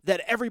team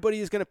that everybody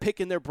is going to pick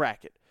in their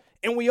bracket.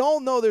 And we all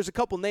know there's a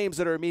couple names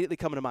that are immediately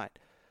coming to mind.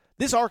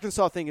 This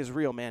Arkansas thing is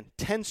real, man.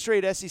 10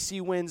 straight SEC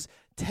wins,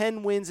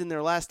 10 wins in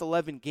their last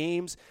 11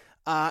 games.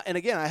 And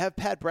again, I have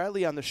Pat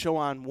Bradley on the show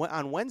on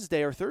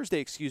Wednesday or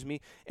Thursday,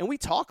 and we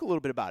talk a little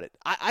bit about it.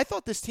 I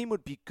thought this team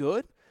would be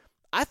good.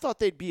 I thought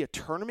they'd be a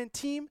tournament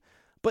team,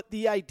 but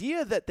the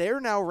idea that they're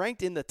now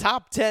ranked in the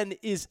top 10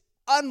 is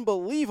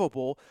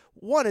unbelievable.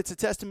 1, it's a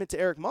testament to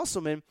Eric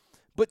Musselman,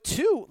 but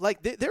 2,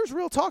 there's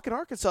real talk in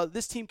Arkansas that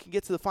this team can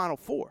get to the Final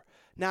Four.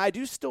 Now, I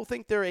do still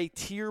think they're a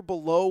tier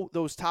below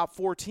those top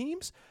 4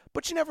 teams,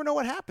 but you never know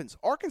what happens.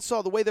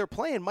 Arkansas, the way they're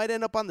playing, might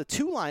end up on the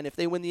 2 line if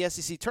they win the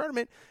SEC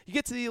tournament. You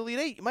get to the Elite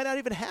 8, you might not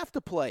even have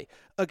to play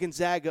a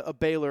Gonzaga, a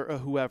Baylor, or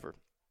whoever.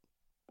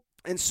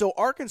 And so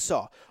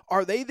Arkansas,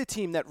 are they the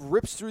team that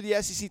rips through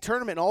the SEC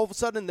tournament and all of a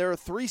sudden they're a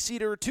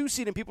 3-seed or a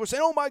 2-seed and people are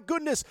saying, oh my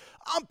goodness,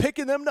 I'm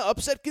picking them to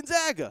upset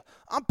Gonzaga.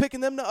 I'm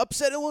picking them to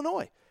upset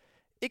Illinois.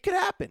 It could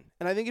happen,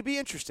 and I think it'd be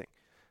interesting.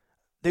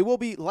 They will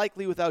be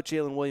likely without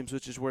Jalen Williams,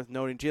 which is worth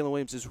noting. Jalen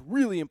Williams is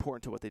really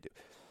important to what they do.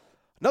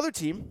 Another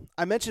team,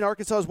 I mentioned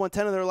Arkansas has won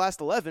 10 of their last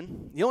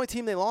 11. The only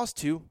team they lost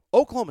to,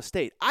 Oklahoma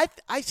State.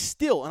 I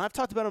still, and I've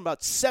talked about them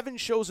about 7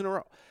 shows in a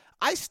row,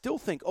 I still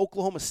think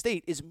Oklahoma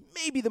State is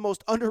maybe the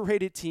most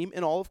underrated team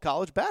in all of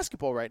college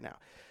basketball right now.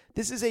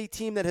 This is a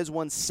team that has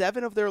won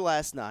 7 of their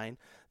last 9.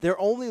 Their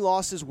only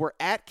losses were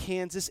at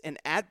Kansas and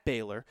at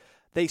Baylor.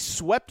 They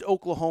swept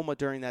Oklahoma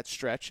during that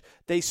stretch.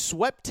 They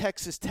swept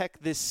Texas Tech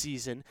this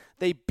season.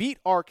 They beat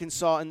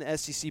Arkansas in the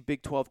SEC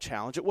Big 12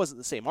 Challenge. It wasn't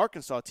the same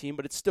Arkansas team,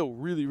 but it's still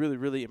really, really,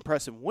 really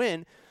impressive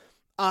win.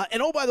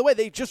 And oh, by the way,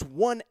 they just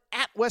won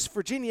at West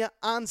Virginia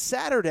on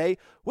Saturday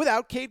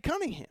without Cade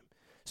Cunningham.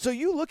 So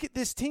you look at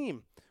this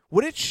team.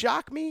 Would it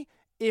shock me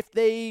if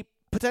they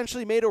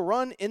potentially made a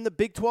run in the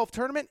Big 12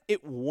 tournament?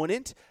 It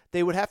wouldn't.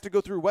 They would have to go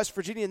through West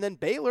Virginia and then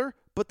Baylor,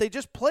 but they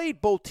just played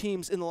both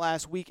teams in the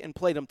last week and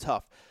played them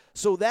tough.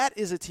 So that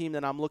is a team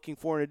that I'm looking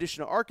for in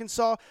addition to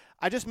Arkansas.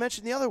 I just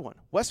mentioned the other one,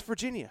 West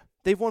Virginia.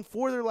 They've won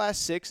 4 of their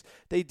last 6.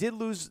 They did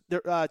lose 2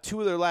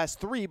 of their last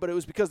 3, but it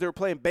was because they were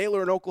playing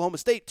Baylor and Oklahoma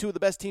State, 2 of the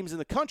best teams in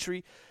the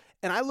country.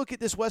 And I look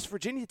at this West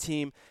Virginia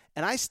team,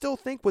 and I still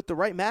think with the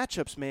right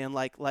matchups, man,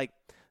 like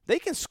they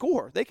can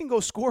score. They can go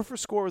score for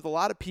score with a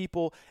lot of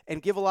people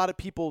and give a lot of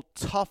people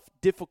tough,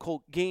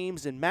 difficult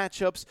games and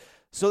matchups.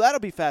 So that'll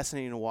be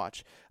fascinating to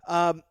watch.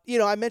 I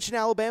mentioned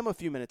Alabama a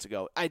few minutes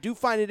ago. I do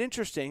find it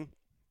interesting.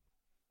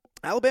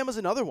 Alabama's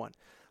another one.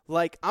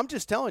 Like, I'm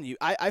just telling you,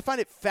 I find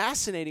it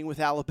fascinating with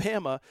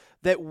Alabama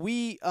that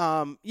we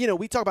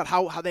talk about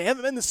how they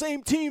haven't been the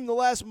same team the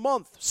last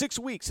month, 6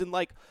 weeks. And,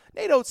 like,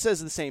 Nate Oates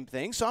says the same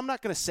thing. So I'm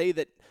not going to say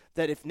that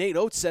if Nate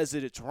Oates says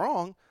it, it's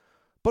wrong.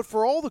 But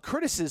for all the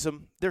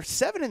criticism, they're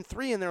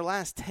 7-3 in their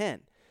last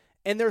 10.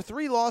 And their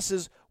 3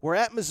 losses were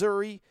at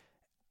Missouri,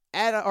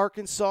 at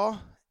Arkansas,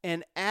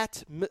 and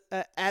at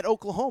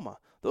Oklahoma.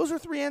 Those are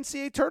 3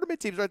 NCAA tournament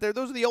teams right there.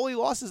 Those are the only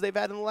losses they've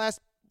had in the last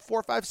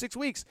 4, 5, 6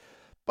 weeks.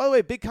 By the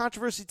way, big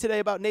controversy today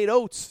about Nate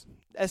Oates,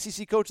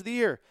 SEC Coach of the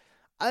Year.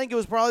 I think it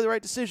was probably the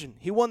right decision.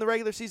 He won the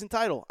regular season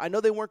title. I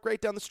know they weren't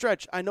great down the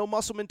stretch. I know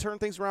Musselman turned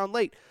things around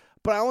late.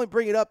 But I only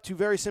bring it up to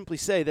very simply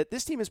say that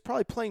this team is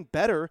probably playing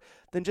better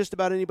than just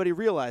about anybody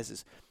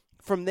realizes.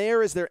 From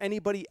there, is there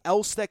anybody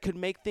else that could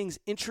make things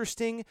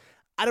interesting?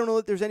 I don't know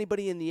that there's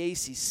anybody in the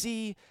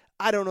ACC.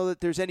 I don't know that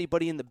there's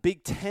anybody in the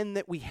Big Ten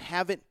that we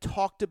haven't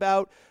talked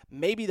about.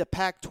 Maybe the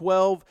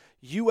Pac-12,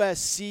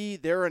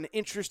 USC, they're an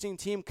interesting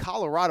team.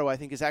 Colorado, I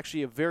think, is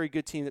actually a very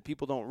good team that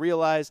people don't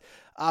realize.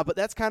 But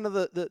that's kind of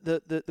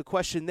the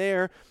question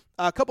there.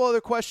 A couple other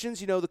questions.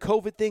 The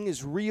COVID thing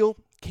is real.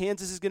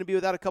 Kansas is going to be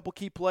without a couple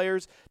key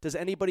players. Does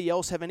anybody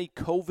else have any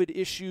COVID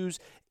issues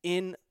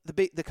in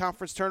the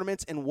conference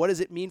tournaments, and what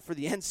does it mean for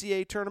the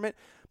NCAA tournament?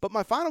 But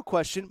my final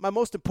question, my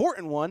most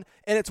important one,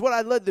 and it's what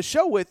I led the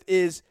show with,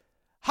 is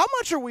how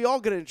much are we all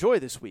going to enjoy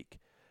this week?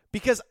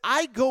 Because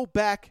I go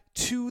back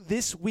to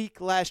this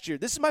week last year.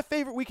 This is my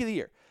favorite week of the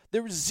year.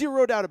 There was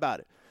zero doubt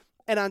about it.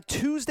 And on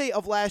Tuesday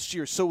of last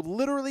year, so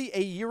literally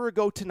a year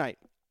ago tonight,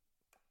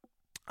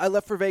 I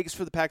left for Vegas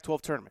for the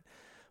Pac-12 tournament.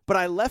 But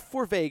I left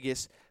for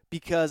Vegas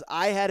because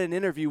I had an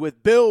interview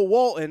with Bill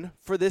Walton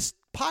for this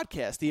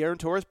podcast, the Aaron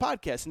Torres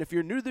podcast. And if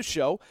you're new to the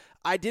show,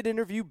 I did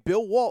interview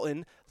Bill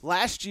Walton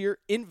last year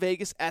in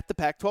Vegas at the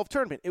Pac-12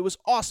 tournament. It was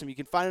awesome. You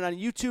can find it on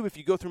YouTube. If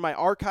you go through my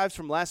archives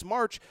from last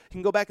March, you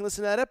can go back and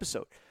listen to that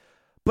episode.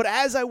 But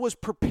as I was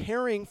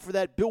preparing for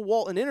that Bill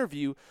Walton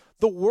interview,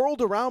 the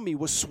world around me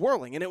was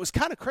swirling. And it was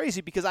kind of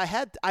crazy because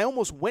I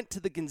almost went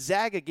to the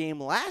Gonzaga game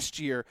last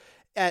year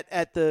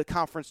at the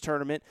conference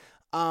tournament,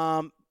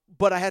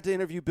 but I had to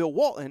interview Bill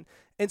Walton.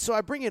 And so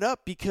I bring it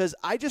up because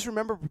I just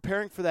remember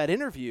preparing for that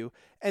interview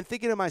and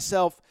thinking to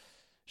myself,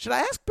 should I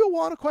ask Bill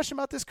Walton a question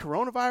about this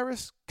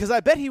coronavirus? Because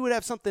I bet he would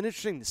have something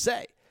interesting to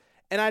say.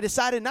 And I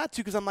decided not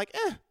to because I'm like,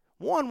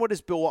 one, what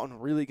is Bill Walton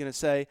really going to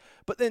say?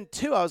 But then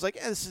two, I was like,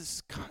 this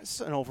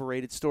is an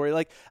overrated story.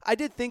 Like, I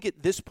did think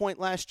at this point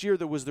last year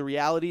there was the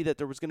reality that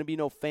there was going to be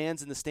no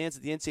fans in the stands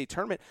at the NCAA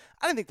tournament.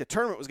 I didn't think the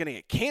tournament was going to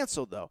get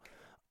canceled, though.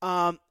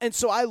 And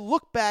so I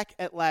look back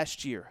at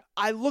last year.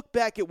 I look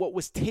back at what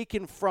was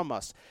taken from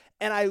us.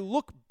 And I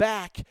look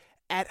back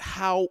at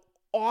how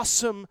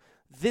awesome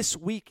this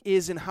week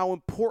is and how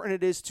important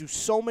it is to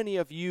so many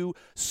of you,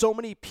 so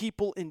many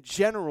people in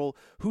general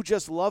who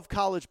just love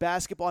college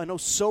basketball. I know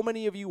so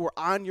many of you were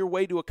on your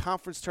way to a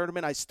conference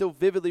tournament. I still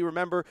vividly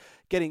remember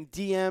getting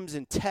DMs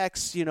and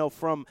texts,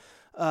 from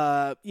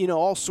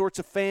all sorts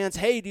of fans.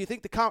 Hey, do you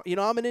think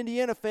I'm an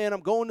Indiana fan,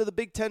 I'm going to the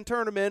Big Ten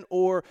tournament,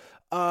 or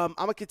I'm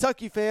a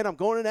Kentucky fan, I'm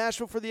going to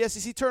Nashville for the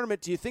SEC tournament.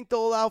 Do you think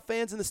they'll allow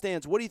fans in the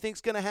stands? What do you think's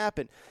going to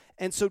happen?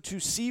 And so to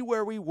see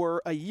where we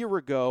were a year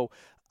ago,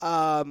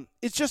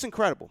 it's just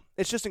incredible.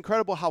 It's just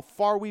incredible how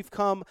far we've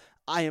come.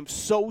 I am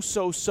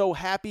so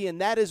happy,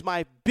 and that is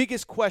my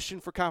biggest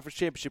question for Conference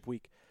Championship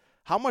Week.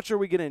 How much are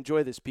we going to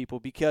enjoy this, people?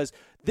 Because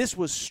this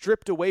was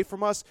stripped away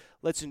from us.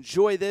 Let's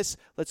enjoy this.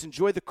 Let's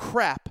enjoy the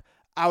crap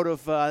out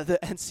of the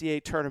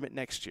NCAA tournament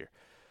next year.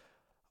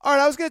 All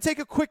right, I was going to take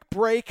a quick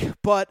break,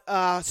 but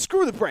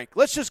screw the break.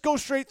 Let's just go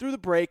straight through the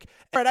break.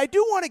 All right, I do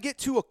want to get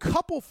to a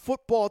couple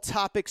football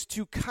topics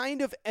to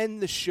kind of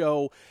end the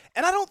show,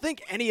 and I don't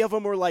think any of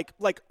them were like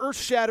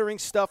earth-shattering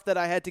stuff that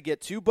I had to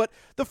get to, but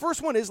the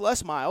first one is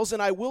Les Miles,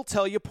 and I will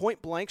tell you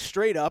point blank,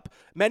 straight up,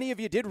 many of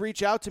you did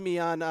reach out to me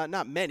on,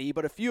 not many,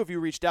 but a few of you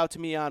reached out to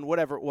me on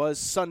whatever it was,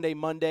 Sunday,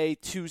 Monday,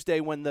 Tuesday,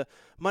 when the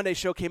Monday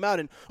show came out,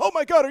 and, oh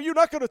my God, are you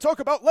not going to talk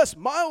about Les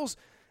Miles?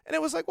 And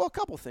it was like, well, a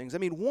couple things. I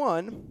mean,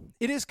 one,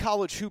 it is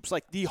college hoops,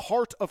 like the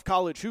heart of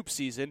college hoop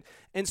season.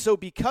 And so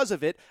because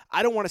of it,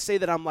 I don't want to say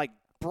that I'm like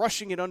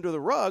brushing it under the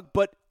rug,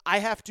 but I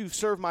have to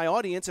serve my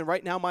audience. And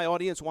right now my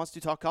audience wants to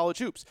talk college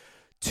hoops.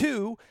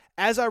 Two,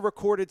 as I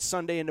recorded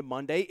Sunday into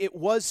Monday, it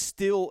was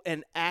still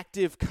an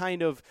active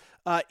kind of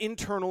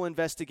internal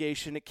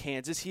investigation at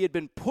Kansas. He had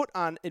been put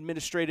on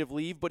administrative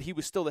leave, but he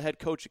was still the head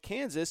coach at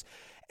Kansas.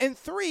 And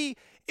three,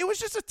 it was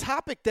just a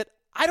topic that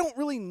I don't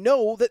really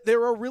know that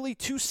there are really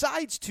two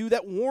sides to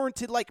that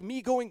warranted like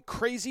me going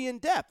crazy in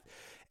depth.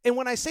 And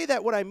when I say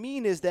that, what I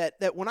mean is that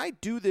when I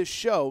do this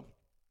show,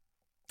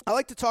 I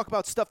like to talk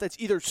about stuff that's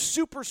either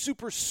super,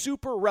 super,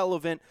 super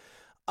relevant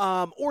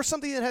or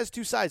something that has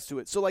two sides to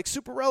it. So like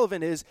super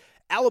relevant is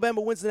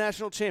Alabama wins the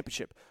national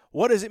championship.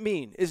 What does it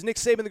mean? Is Nick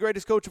Saban the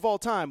greatest coach of all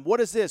time? What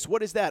is this?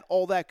 What is that?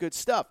 All that good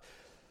stuff.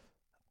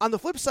 On the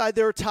flip side,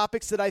 there are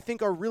topics that I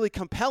think are really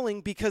compelling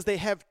because they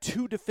have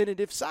two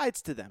definitive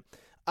sides to them.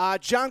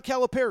 John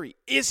Calipari,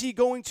 is he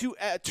going to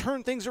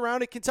turn things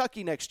around at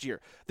Kentucky next year?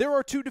 There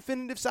are two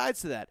definitive sides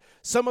to that.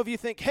 Some of you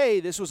think, hey,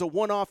 this was a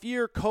one-off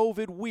year,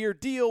 COVID, weird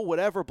deal,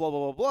 whatever, blah,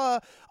 blah, blah, blah.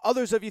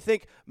 Others of you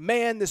think,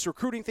 man, this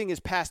recruiting thing has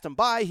passed him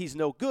by. He's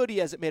no good. He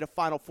hasn't made a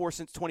Final Four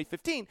since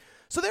 2015.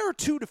 So there are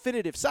two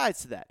definitive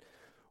sides to that.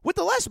 With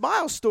the Les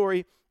Miles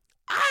story,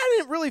 I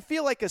didn't really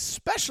feel like,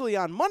 especially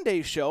on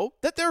Monday's show,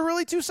 that there are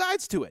really two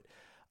sides to it.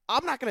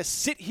 I'm not going to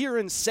sit here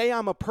and say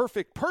I'm a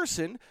perfect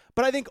person,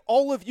 but I think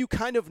all of you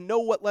kind of know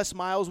what Les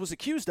Miles was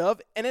accused of,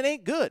 and it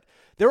ain't good.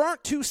 There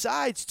aren't two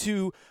sides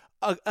to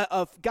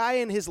a guy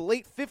in his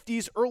late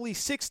 50s, early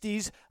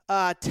 60s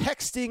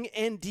texting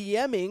and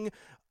DMing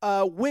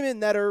women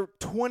that are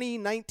 20,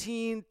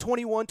 19,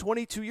 21,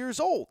 22 years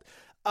old.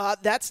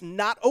 That's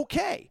not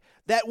okay.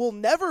 That will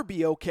never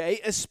be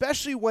okay,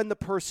 especially when the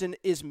person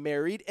is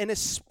married and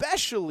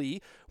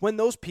especially when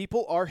those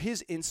people are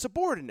his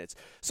insubordinates.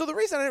 So the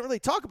reason I didn't really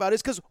talk about it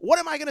is because what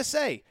am I going to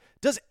say?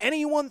 Does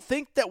anyone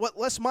think that what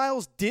Les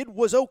Miles did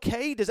was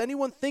okay? Does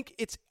anyone think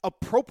it's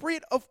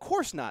appropriate? Of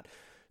course not.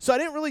 So I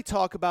didn't really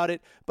talk about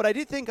it, but I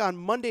did think on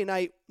Monday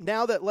night,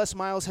 now that Les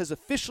Miles has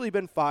officially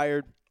been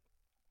fired,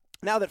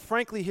 now that,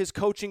 frankly, his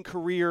coaching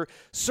career,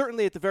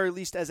 certainly at the very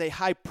least as a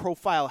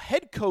high-profile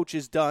head coach,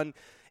 is done,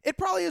 it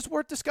probably is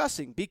worth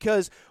discussing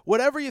because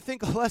whatever you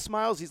think of Les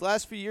Miles these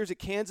last few years at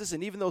Kansas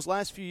and even those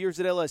last few years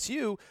at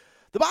LSU,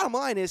 the bottom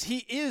line is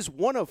he is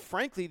one of,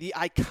 frankly, the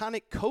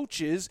iconic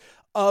coaches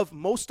of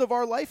most of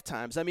our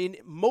lifetimes. I mean,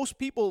 most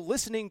people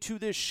listening to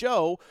this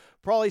show,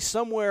 probably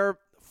somewhere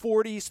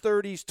 40s,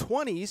 30s,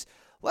 20s,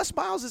 Les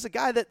Miles is a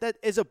guy that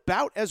is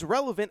about as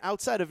relevant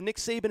outside of Nick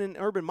Saban and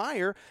Urban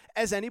Meyer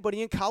as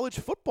anybody in college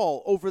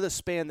football over the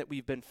span that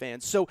we've been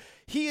fans. So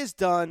he is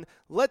done.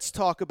 Let's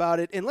talk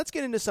about it, and let's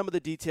get into some of the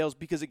details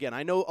because, again,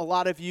 I know a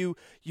lot of you've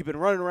been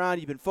running around,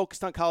 you've been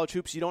focused on college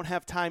hoops, you don't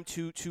have time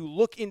to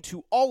look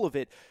into all of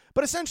it.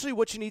 But essentially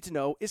what you need to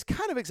know is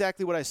kind of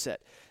exactly what I said.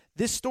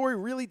 This story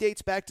really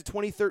dates back to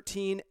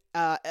 2013.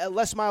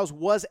 Les Miles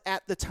was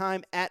at the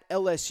time at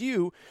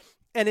LSU,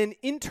 and an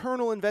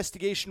internal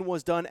investigation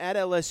was done at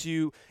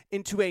LSU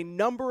into a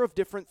number of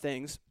different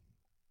things.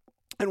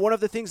 And one of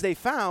the things they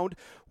found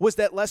was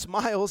that Les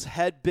Miles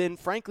had been,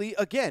 frankly,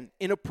 again,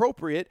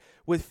 inappropriate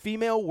with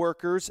female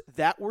workers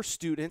that were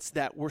students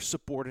that were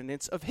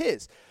subordinates of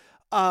his.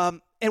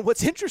 And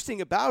what's interesting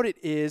about it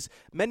is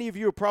many of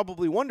you are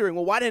probably wondering,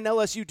 well, why didn't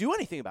LSU do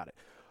anything about it?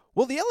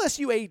 Well, the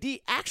LSU AD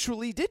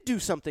actually did do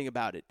something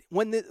about it.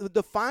 When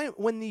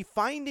the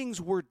findings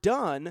were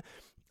done,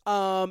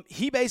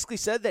 he basically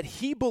said that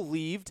he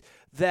believed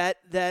that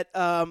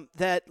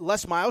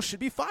Les Miles should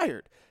be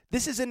fired.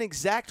 This is an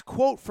exact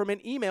quote from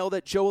an email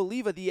that Joe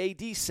Oliva, the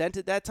AD, sent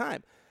at that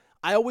time.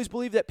 I always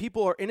believe that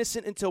people are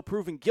innocent until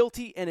proven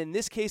guilty, and in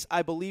this case,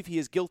 I believe he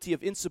is guilty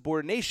of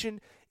insubordination,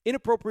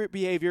 inappropriate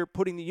behavior,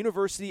 putting the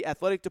university,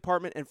 athletic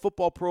department, and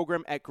football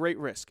program at great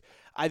risk.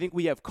 I think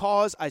we have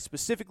cause. I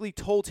specifically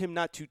told him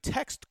not to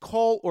text,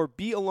 call, or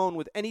be alone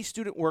with any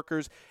student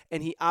workers,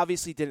 and he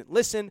obviously didn't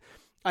listen.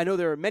 I know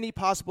there are many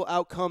possible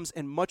outcomes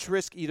and much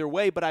risk either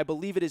way, but I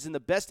believe it is in the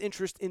best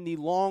interest in the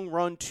long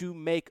run to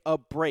make a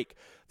break.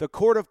 The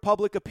court of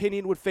public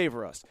opinion would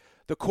favor us.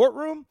 The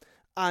courtroom,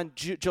 on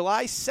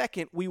July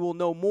 2nd, we will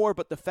know more,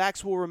 but the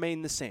facts will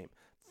remain the same.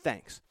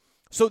 Thanks.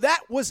 So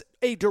that was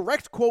a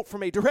direct quote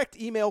from a direct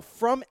email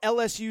from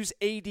LSU's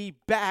AD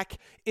back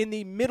in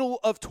the middle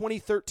of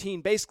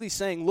 2013, basically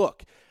saying,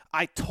 look,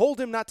 I told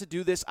him not to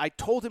do this. I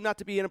told him not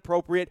to be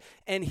inappropriate,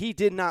 and he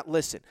did not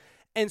listen.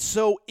 And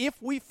so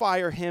if we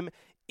fire him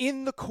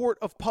in the court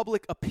of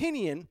public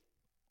opinion,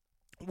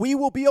 we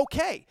will be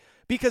okay.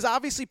 Because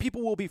obviously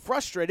people will be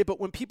frustrated,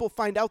 but when people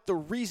find out the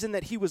reason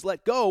that he was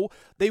let go,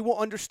 they will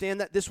understand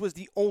that this was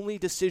the only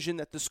decision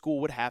that the school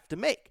would have to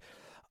make.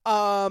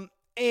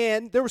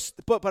 And there was,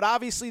 but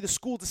obviously the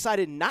school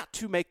decided not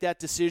to make that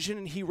decision,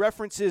 and he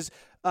references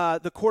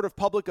the court of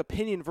public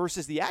opinion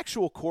versus the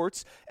actual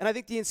courts. And I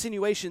think the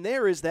insinuation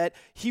there is that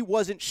he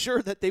wasn't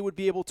sure that they would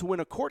be able to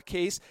win a court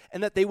case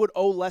and that they would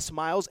owe Les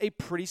Miles a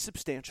pretty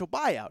substantial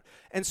buyout.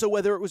 And so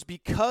whether it was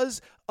because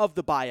of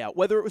the buyout,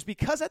 whether it was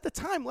because at the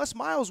time Les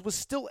Miles was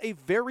still a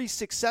very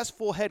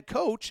successful head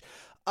coach,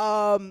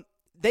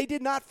 they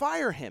did not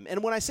fire him.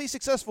 And when I say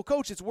successful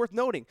coach, it's worth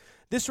noting.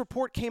 This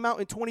report came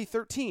out in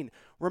 2013.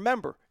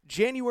 Remember,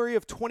 January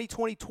of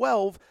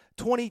 2012,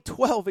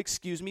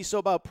 so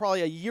about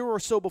probably a year or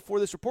so before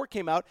this report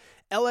came out,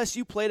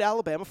 LSU played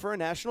Alabama for a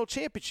national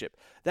championship.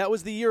 That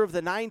was the year of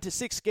the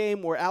 9-6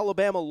 game where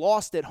Alabama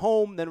lost at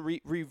home, then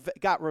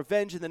got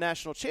revenge in the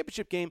national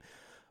championship game.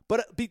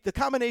 But the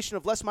combination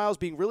of Les Miles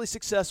being really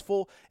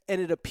successful,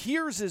 and it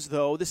appears as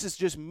though, this is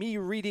just me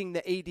reading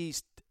the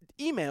AD's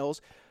emails,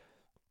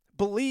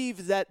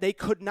 believed that they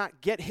could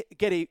not get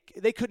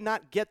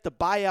the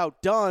buyout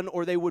done,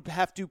 or they would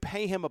have to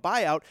pay him a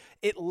buyout.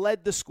 It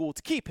led the school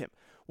to keep him.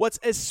 What's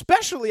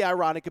especially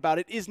ironic about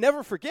it is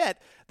never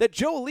forget that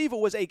Joe Alleva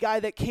was a guy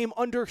that came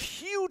under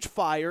huge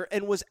fire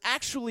and was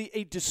actually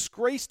a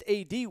disgraced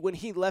AD when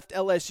he left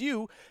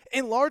LSU,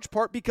 in large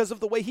part because of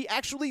the way he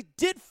actually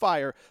did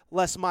fire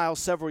Les Miles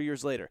several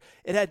years later.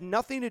 It had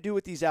nothing to do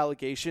with these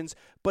allegations,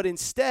 but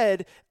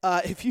instead,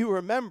 if you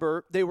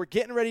remember, they were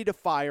getting ready to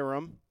fire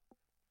him.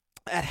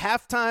 At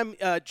halftime,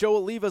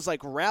 Joe Alleva's like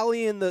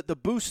rallying the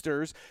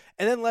boosters,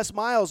 and then Les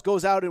Miles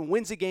goes out and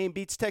wins a game,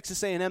 beats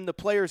Texas A&M. The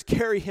players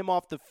carry him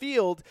off the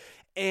field,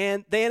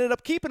 and they ended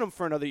up keeping him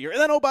for another year. And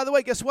then, oh, by the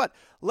way, guess what?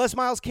 Les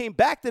Miles came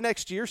back the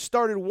next year,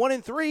 started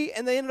 1-3,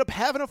 and they ended up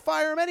having to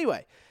fire him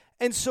anyway.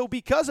 And so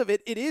because of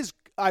it, it is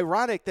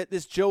ironic that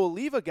this Joe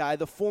Alleva guy,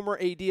 the former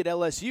AD at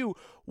LSU,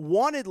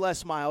 wanted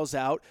Les Miles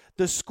out.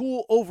 The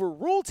school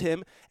overruled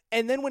him.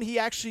 And then when he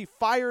actually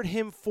fired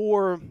him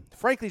for,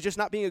 frankly, just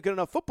not being a good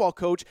enough football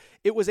coach,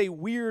 it was a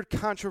weird,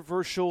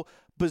 controversial,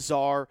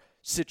 bizarre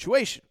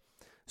situation.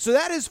 So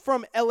that is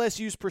from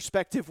LSU's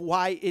perspective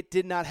why it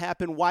did not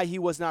happen, why he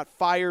was not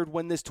fired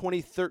when this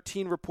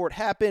 2013 report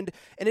happened.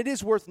 And it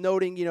is worth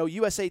noting,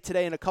 USA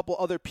Today and a couple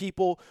other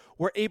people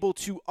were able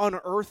to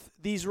unearth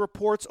these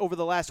reports over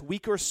the last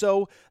week or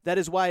so. That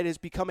is why it has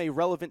become a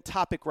relevant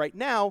topic right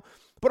now.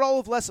 But all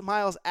of Les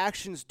Miles'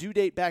 actions do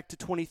date back to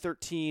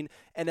 2013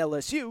 and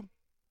LSU.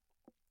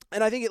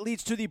 And I think it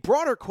leads to the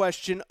broader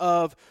question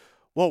of,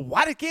 well,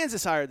 why did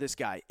Kansas hire this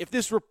guy? If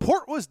this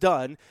report was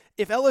done,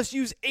 if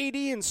LSU's AD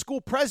and school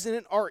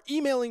president are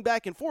emailing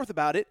back and forth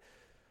about it,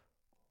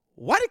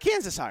 why did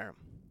Kansas hire him?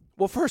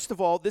 Well, first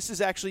of all, this is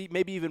actually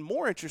maybe even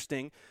more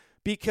interesting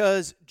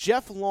because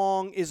Jeff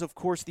Long is, of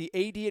course, the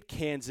AD at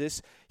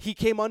Kansas. He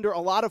came under a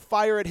lot of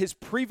fire at his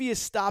previous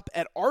stop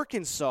at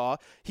Arkansas.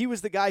 He was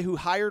the guy who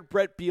hired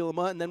Brett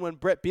Bielema, and then when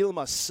Brett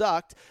Bielema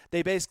sucked,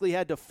 they basically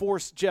had to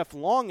force Jeff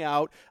Long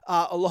out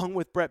along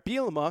with Brett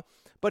Bielema.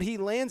 But he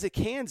lands at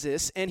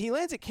Kansas, and he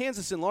lands at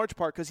Kansas in large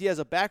part because he has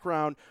a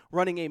background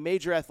running a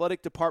major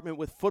athletic department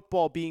with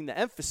football being the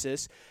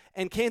emphasis.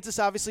 And Kansas,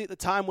 obviously, at the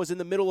time was in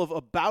the middle of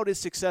about as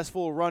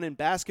successful a run in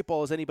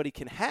basketball as anybody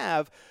can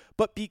have.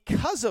 But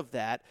because of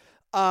that,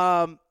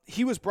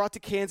 he was brought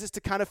to Kansas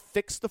to kind of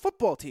fix the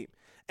football team.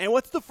 And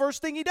what's the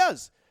first thing he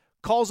does?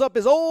 Calls up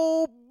his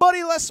old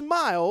buddy Les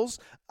Miles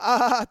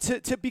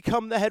to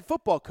become the head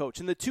football coach.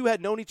 And the two had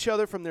known each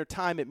other from their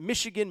time at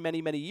Michigan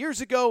many, many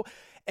years ago.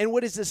 And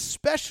what is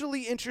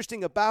especially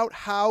interesting about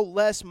how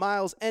Les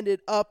Miles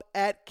ended up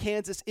at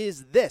Kansas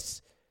is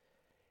this.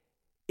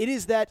 It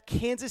is that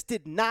Kansas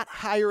did not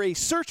hire a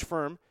search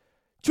firm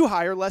to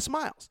hire Les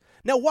Miles.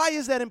 Now, why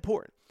is that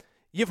important?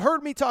 You've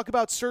heard me talk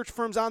about search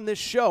firms on this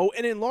show,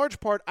 and in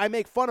large part, I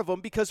make fun of them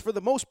because for the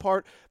most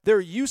part,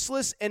 they're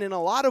useless, and in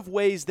a lot of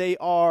ways, they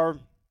are,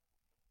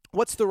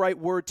 what's the right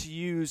word to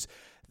use?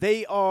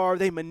 They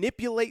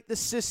manipulate the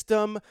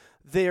system.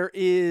 There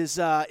is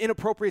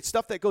inappropriate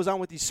stuff that goes on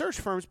with these search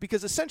firms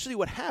because essentially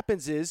what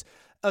happens is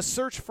a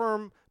search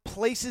firm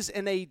places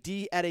an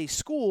AD at a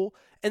school,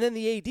 and then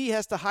the AD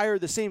has to hire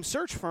the same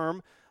search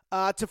firm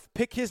to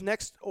pick his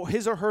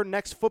or her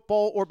next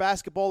football or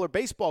basketball or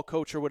baseball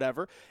coach or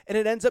whatever, and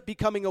it ends up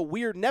becoming a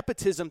weird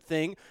nepotism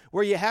thing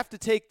where you have to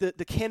take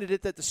the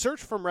candidate that the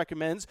search firm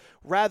recommends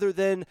rather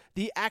than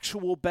the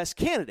actual best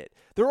candidate.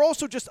 There are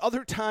also just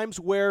other times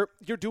where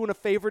you're doing a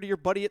favor to your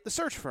buddy at the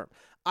search firm.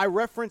 I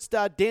referenced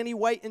Danny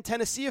White in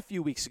Tennessee a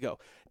few weeks ago.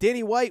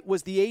 Danny White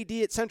was the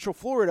AD at Central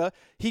Florida.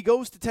 He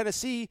goes to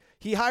Tennessee.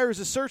 He hires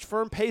a search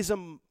firm, pays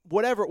him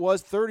whatever it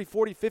was, 30,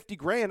 40, 50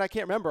 grand. I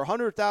can't remember,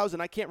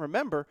 100,000. I can't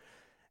remember.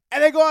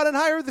 And they go out and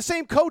hire the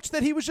same coach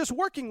that he was just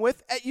working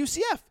with at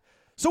UCF.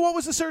 So what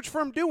was the search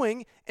firm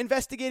doing,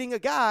 investigating a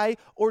guy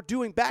or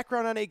doing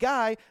background on a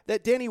guy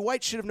that Danny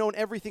White should have known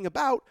everything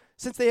about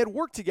since they had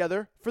worked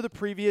together for the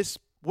previous,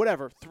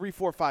 3,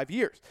 4, 5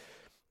 years?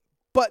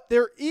 But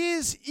there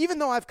is, even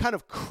though I've kind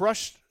of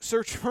crushed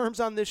search firms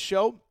on this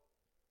show,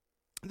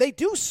 they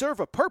do serve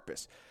a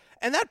purpose.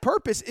 And that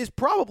purpose is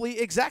probably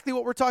exactly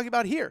what we're talking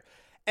about here.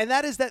 And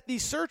that is that the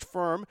search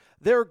firm,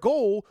 their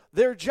goal,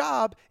 their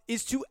job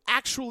is to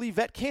actually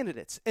vet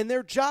candidates. And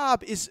their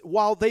job is,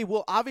 while they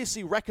will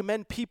obviously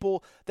recommend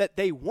people that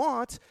they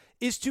want,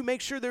 is to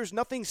make sure there's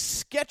nothing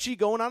sketchy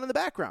going on in the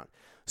background.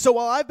 So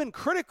while I've been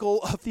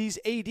critical of these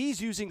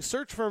ADs using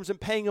search firms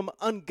and paying them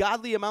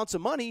ungodly amounts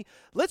of money,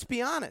 let's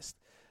be honest.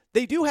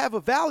 They do have a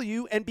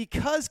value, and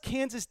because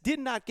Kansas did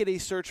not get a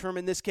search firm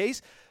in this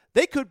case,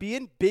 they could be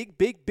in big,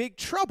 big, big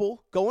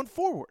trouble going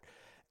forward.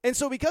 And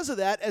so because of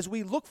that, as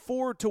we look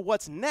forward to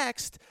what's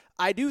next,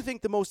 I do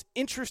think the most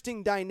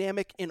interesting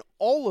dynamic in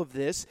all of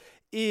this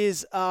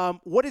is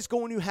what is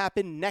going to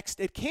happen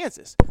next at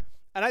Kansas.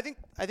 And I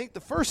think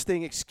the first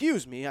thing,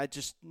 excuse me, I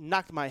just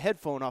knocked my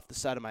headphone off the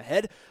side of my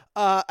head.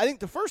 I think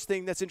the first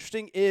thing that's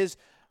interesting is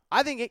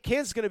I think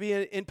Kansas is going to be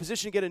in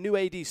position to get a new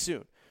AD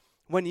soon.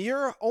 When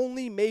your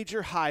only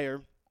major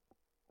hire,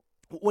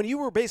 when you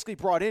were basically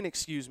brought in,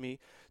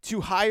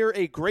 to hire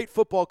a great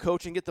football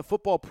coach and get the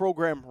football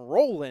program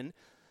rolling,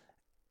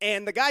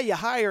 and the guy you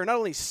hire not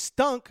only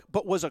stunk,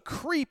 but was a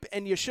creep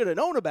and you should have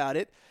known about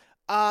it,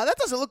 that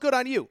doesn't look good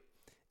on you.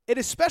 It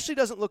especially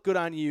doesn't look good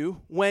on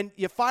you when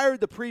you fired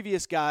the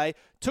previous guy,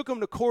 took him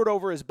to court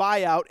over his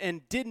buyout,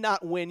 and did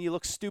not win. You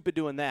look stupid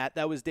doing that.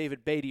 That was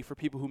David Beatty, for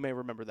people who may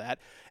remember that.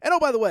 And, oh,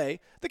 by the way,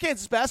 the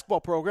Kansas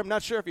basketball program,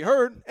 not sure if you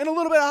heard, in a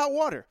little bit of hot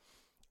water.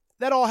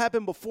 That all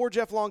happened before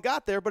Jeff Long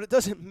got there, but it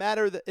doesn't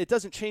matter. It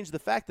doesn't change the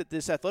fact that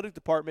this athletic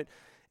department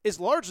is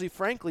largely,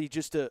 frankly,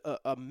 just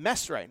a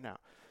mess right now.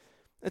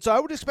 And so I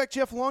would expect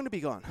Jeff Long to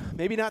be gone.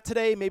 Maybe not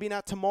today, maybe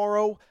not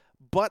tomorrow,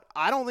 but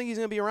I don't think he's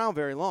going to be around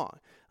very long.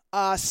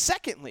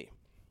 Secondly,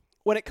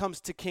 when it comes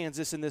to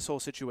Kansas in this whole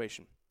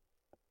situation,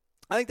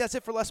 I think that's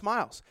it for Les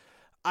Miles.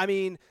 I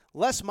mean,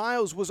 Les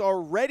Miles was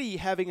already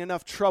having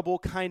enough trouble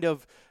kind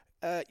of,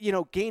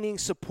 gaining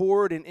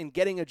support and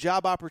getting a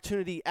job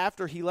opportunity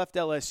after he left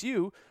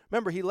LSU.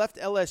 Remember, he left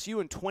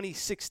LSU in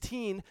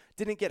 2016,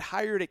 didn't get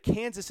hired at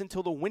Kansas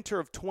until the winter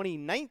of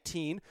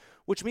 2019,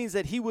 which means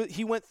that he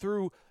went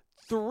through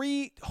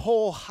 3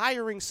 whole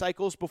hiring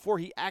cycles before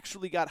he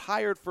actually got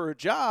hired for a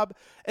job,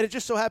 and it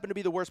just so happened to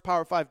be the worst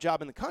Power 5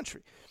 job in the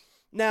country.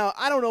 Now,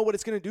 I don't know what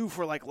it's going to do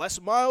for,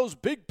 Les Miles'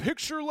 big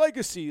picture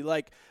legacy.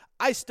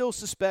 I still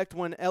suspect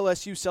when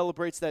LSU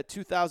celebrates that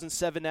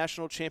 2007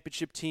 national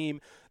championship team,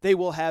 they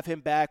will have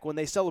him back. When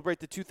they celebrate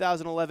the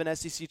 2011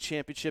 SEC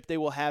championship, they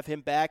will have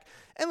him back.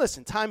 And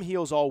listen, time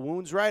heals all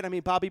wounds, right? I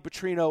mean, Bobby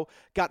Petrino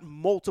got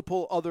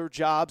multiple other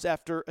jobs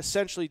after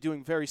essentially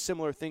doing very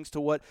similar things to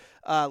what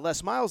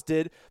Les Miles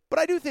did. But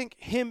I do think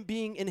him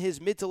being in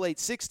his mid to late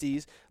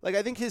 60s,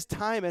 I think his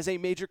time as a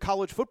major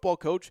college football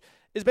coach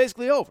is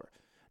basically over.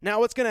 Now,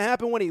 what's going to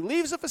happen when he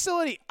leaves the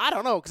facility? I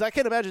don't know, because I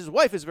can't imagine his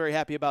wife is very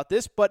happy about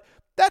this, but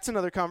that's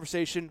another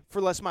conversation for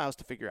Les Miles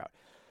to figure out.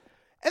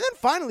 And then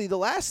finally, the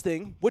last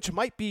thing, which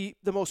might be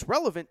the most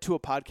relevant to a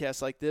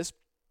podcast like this,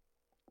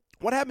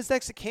 what happens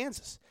next at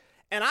Kansas?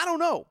 And I don't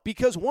know,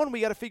 because one, we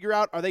got to figure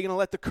out, are they going to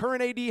let the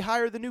current AD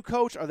hire the new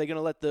coach? Are they going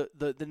to let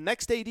the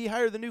next AD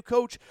hire the new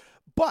coach?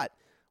 But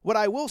what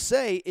I will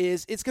say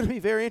is it's going to be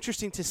very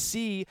interesting to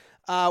see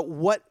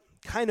what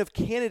kind of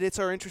candidates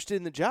are interested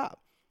in the job.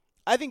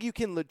 I think you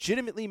can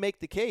legitimately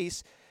make the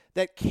case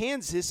that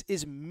Kansas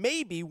is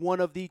maybe one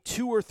of the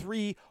 2 or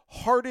 3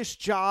 hardest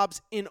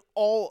jobs in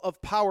all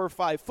of Power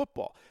 5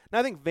 football. Now,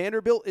 I think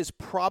Vanderbilt is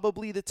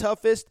probably the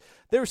toughest.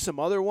 There's some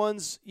other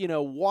ones,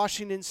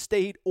 Washington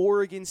State,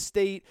 Oregon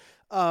State,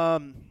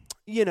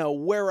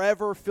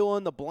 wherever, fill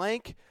in the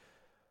blank.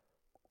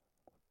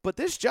 But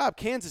this job,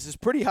 Kansas, is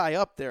pretty high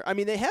up there. I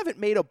mean, they haven't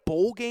made a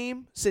bowl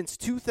game since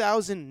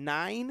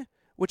 2009,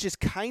 which is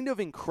kind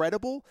of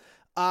incredible.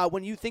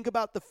 When you think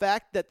about the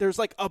fact that there's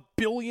 1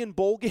 billion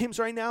bowl games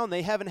right now and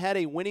they haven't had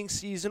a winning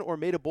season or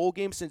made a bowl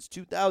game since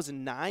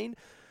 2009.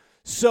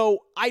 So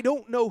I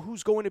don't know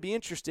who's going to be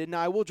interested.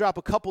 Now, I will drop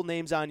a couple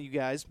names on you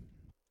guys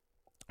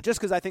just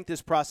because I think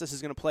this process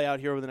is going to play out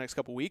here over the next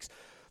couple weeks.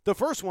 The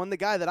first one, the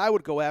guy that I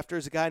would go after,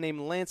 is a guy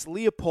named Lance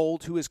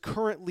Leopold, who is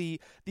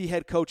currently the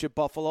head coach at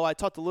Buffalo. I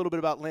talked a little bit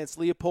about Lance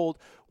Leopold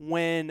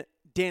when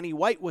Danny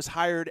White was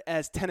hired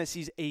as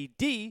Tennessee's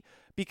AD,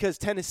 because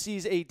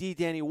Tennessee's AD,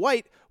 Danny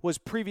White, was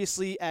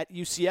previously at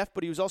UCF,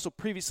 but he was also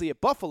previously at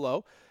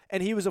Buffalo.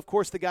 And he was, of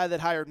course, the guy that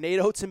hired Nate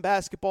Oates in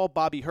basketball,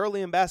 Bobby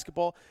Hurley in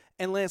basketball,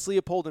 and Lance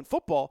Leopold in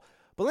football.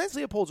 But Lance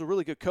Leopold's a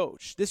really good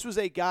coach. This was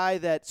a guy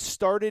that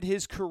started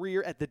his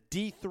career at the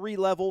D3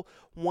 level,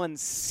 won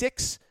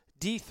 6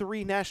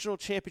 D3 national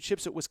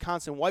championships at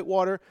Wisconsin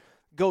Whitewater,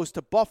 goes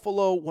to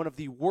Buffalo, one of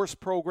the worst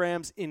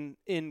programs in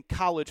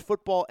college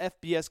football,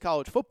 FBS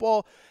college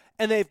football,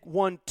 And they've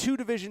won 2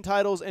 division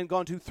titles and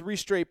gone to 3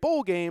 straight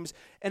bowl games.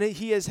 And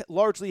he has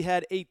largely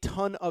had a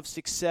ton of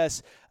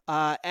success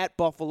at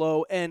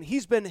Buffalo. And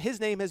his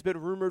name has been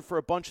rumored for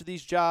a bunch of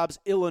these jobs,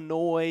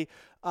 Illinois,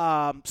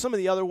 some of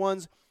the other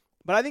ones.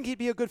 But I think he'd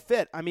be a good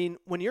fit. I mean,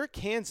 when you're at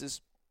Kansas,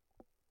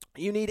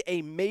 you need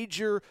a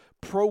major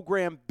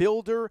program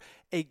builder,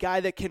 a guy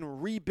that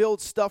can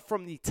rebuild stuff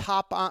from the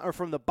top on, or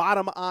from the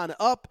bottom on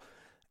up.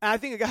 And I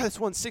think a guy that's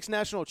won 6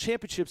 national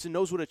championships and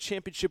knows what a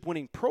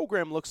championship-winning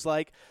program looks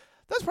like,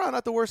 that's probably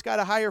not the worst guy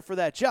to hire for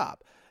that job.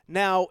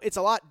 Now, it's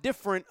a lot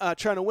different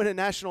trying to win a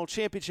national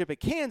championship at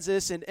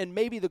Kansas, and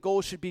maybe the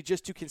goal should be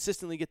just to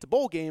consistently get to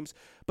bowl games,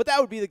 but that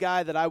would be the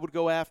guy that I would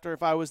go after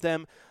if I was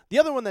them. The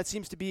other one that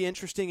seems to be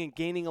interesting and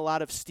gaining a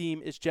lot of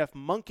steam is Jeff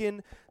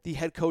Monken, the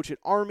head coach at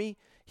Army.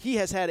 He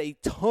has had a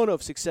ton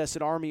of success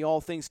at Army,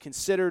 all things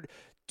considered.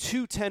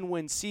 2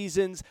 10-win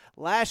seasons.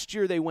 Last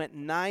year they went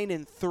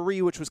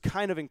 9-3, which was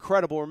kind of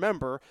incredible.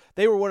 Remember,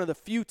 they were one of the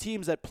few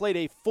teams that played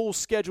a full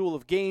schedule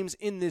of games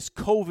in this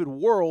COVID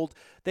world.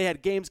 They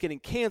had games getting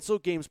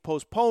canceled, games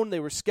postponed.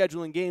 They were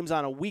scheduling games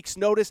on a week's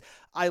notice.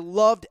 I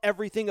loved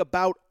everything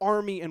about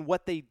Army and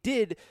what they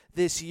did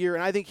this year,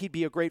 and I think he'd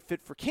be a great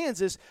fit for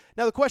Kansas.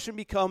 Now the question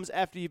becomes,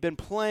 after you've been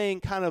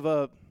playing kind of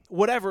a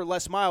whatever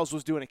Les Miles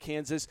was doing at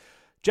Kansas,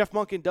 Jeff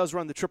Monken does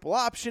run the triple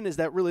option. Is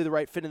that really the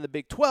right fit in the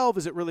Big 12?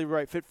 Is it really the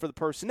right fit for the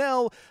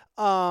personnel?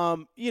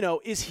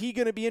 Is he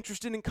going to be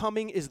interested in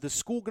coming? Is the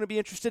school going to be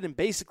interested in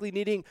basically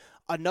needing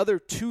another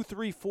 2,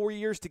 3, 4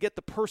 years to get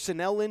the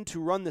personnel in to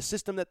run the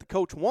system that the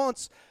coach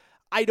wants?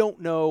 I don't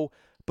know,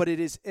 but it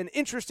is an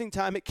interesting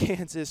time at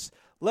Kansas.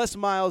 Les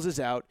Miles is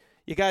out.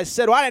 You guys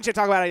said, why didn't you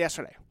talk about it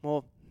yesterday?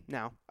 Well,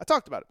 now I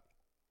talked about it.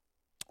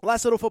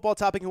 Last little football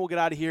topic, and we'll get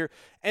out of here.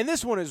 And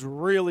this one is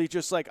really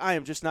just like, I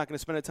am just not going to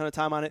spend a ton of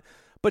time on it.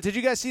 But did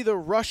you guys see the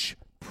Rush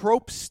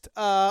Probst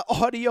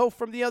audio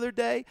from the other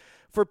day?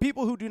 For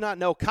people who do not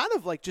know, kind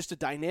of like just a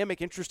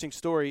dynamic, interesting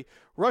story.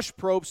 Rush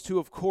Probst, who,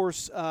 of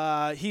course,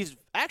 he's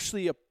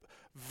actually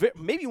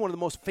maybe one of the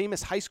most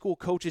famous high school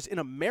coaches in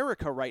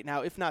America right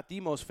now, if not the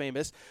most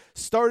famous,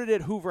 started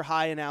at Hoover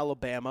High in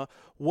Alabama,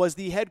 was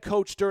the head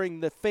coach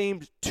during the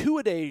famed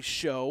Two-A-Days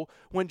show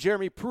when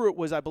Jeremy Pruitt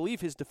was, I believe,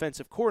 his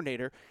defensive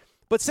coordinator.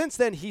 But since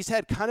then, he's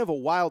had kind of a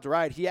wild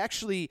ride.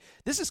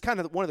 This is kind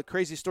of one of the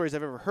craziest stories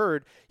I've ever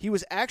heard. He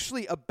was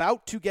actually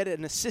about to get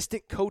an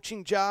assistant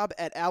coaching job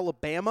at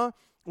Alabama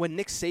when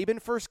Nick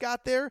Saban first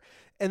got there,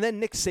 and then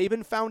Nick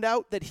Saban found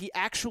out that he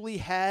actually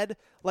had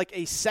like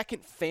a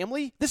second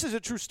family. This is a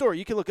true story.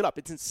 You can look it up.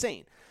 It's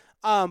insane.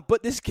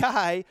 But this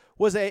guy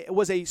was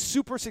a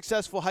super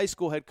successful high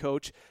school head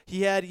coach.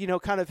 He had,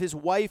 kind of his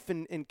wife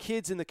and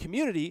kids in the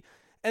community,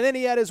 and then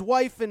he had his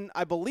wife and,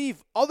 I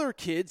believe, other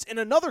kids in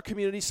another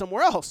community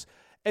somewhere else.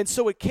 And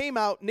so it came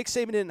out, Nick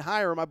Saban didn't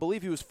hire him. I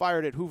believe he was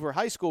fired at Hoover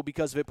High School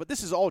because of it. But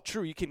this is all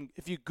true. You can,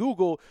 if you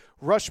Google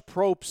Rush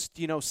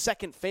Probst,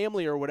 second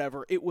family or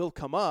whatever, it will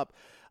come up.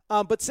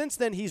 But since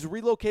then, he's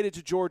relocated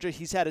to Georgia.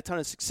 He's had a ton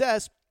of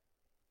success.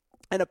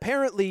 And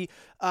apparently,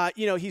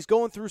 he's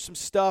going through some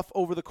stuff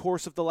over the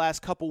course of the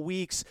last couple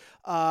weeks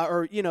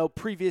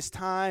previous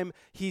time.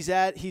 He's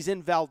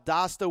in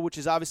Valdosta, which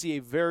is obviously a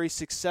very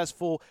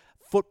successful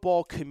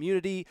football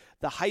community.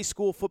 The high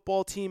school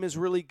football team is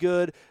really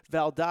good.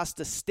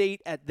 Valdosta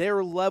State at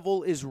their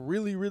level is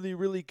really, really,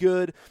 really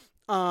good.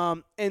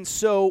 And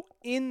so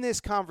in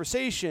this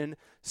conversation,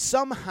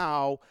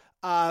 somehow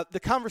the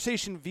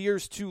conversation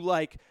veers to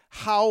like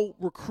how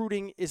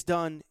recruiting is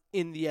done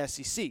in the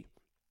SEC.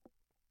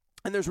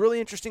 And there's really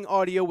interesting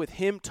audio with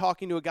him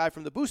talking to a guy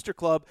from the Booster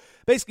Club,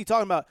 basically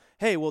talking about,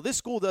 hey, well, this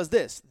school does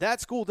this, that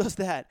school does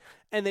that.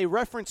 And they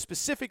reference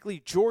specifically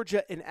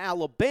Georgia and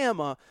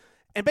Alabama.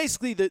 And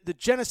basically the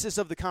genesis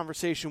of the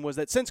conversation was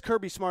that since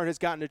Kirby Smart has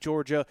gotten to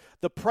Georgia,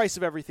 the price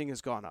of everything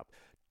has gone up.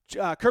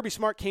 Kirby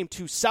Smart came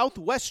to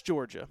Southwest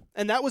Georgia,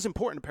 and that was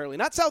important apparently.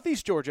 Not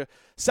Southeast Georgia,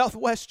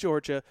 Southwest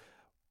Georgia,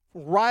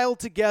 wrangled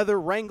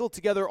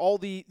together all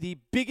the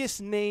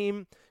biggest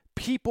name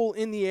people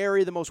in the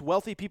area, the most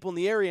wealthy people in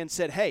the area, and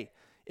said, hey,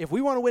 if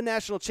we want to win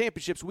national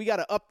championships, we got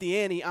to up the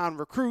ante on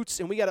recruits,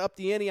 and we got to up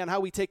the ante on how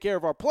we take care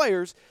of our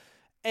players.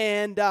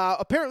 And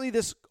apparently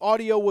this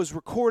audio was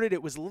recorded.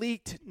 It was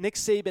leaked. Nick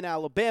Saban,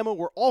 Alabama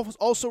were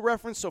also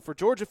referenced. So for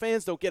Georgia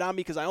fans, don't get on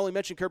me because I only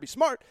mentioned Kirby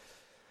Smart.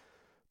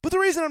 But the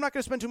reason I'm not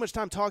going to spend too much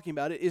time talking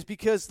about it is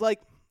because, I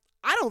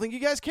don't think you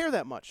guys care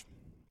that much.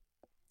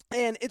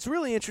 And it's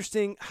really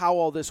interesting how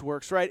all this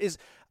works, right?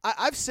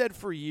 I've said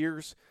for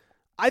years,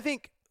 I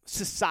think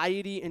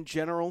society in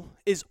general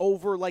is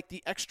over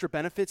the extra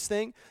benefits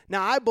thing.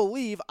 Now,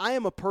 I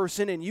am a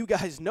person, and you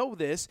guys know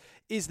this,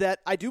 is that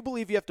I do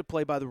believe you have to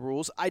play by the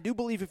rules. I do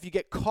believe if you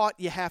get caught,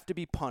 you have to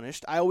be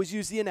punished. I always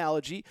use the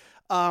analogy.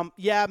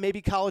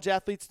 Maybe college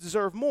athletes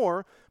deserve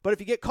more, but if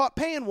you get caught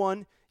paying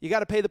one, you got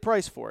to pay the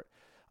price for it.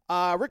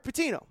 Rick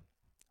Pitino,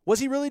 was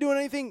he really doing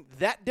anything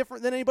that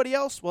different than anybody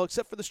else? Well,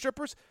 except for the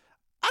strippers.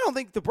 I don't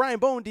think the Brian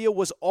Bowen deal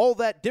was all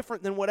that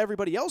different than what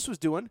everybody else was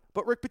doing,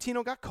 but Rick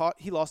Pitino got caught.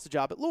 He lost the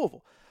job at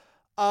Louisville.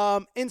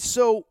 And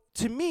so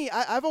to me,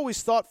 I've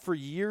always thought for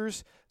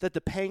years that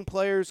the paying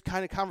players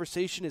kind of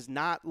conversation is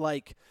not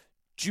like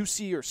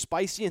juicy or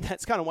spicy, and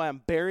that's kind of why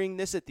I'm burying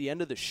this at the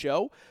end of the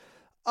show.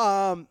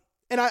 And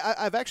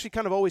I've actually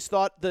kind of always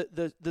thought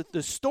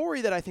the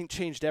story that I think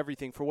changed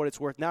everything for what it's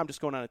worth. Now I'm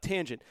just going on a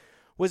tangent.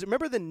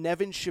 Remember the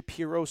Nevin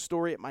Shapiro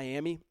story at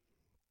Miami?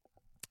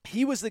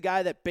 He was the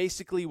guy that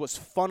basically was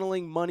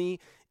funneling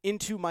money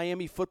into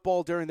Miami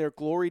football during their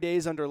glory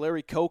days under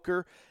Larry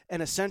Coker,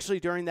 and essentially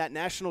during that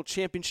national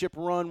championship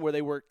run where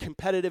they were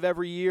competitive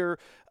every year.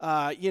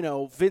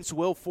 Vince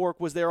Wilfork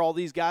was there. All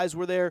these guys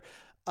were there.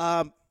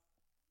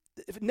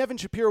 Nevin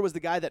Shapiro was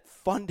the guy that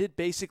funded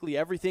basically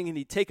everything, and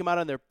he'd take them out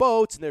on their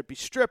boats, and there'd be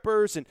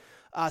strippers, and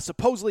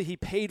supposedly he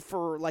paid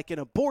for like an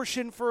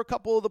abortion for a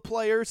couple of the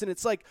players. And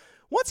it's like,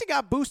 once he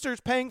got boosters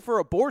paying for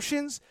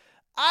abortions,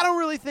 I don't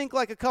really think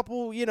like a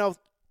couple,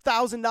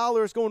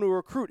 $1,000 going to a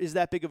recruit is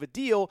that big of a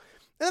deal.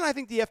 And then I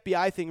think the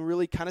FBI thing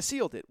really kind of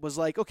sealed it. Was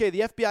like, okay,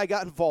 the FBI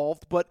got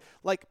involved, but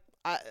like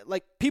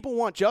people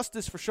want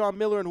justice for Sean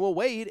Miller and Will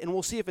Wade, and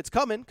we'll see if it's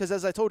coming. Because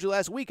as I told you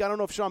last week, I don't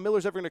know if Sean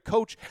Miller's ever going to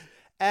coach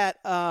at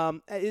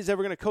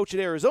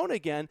Arizona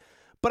again.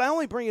 But I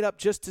only bring it up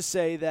just to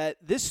say that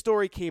this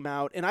story came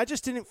out, and I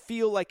just didn't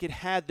feel like it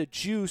had the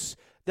juice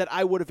that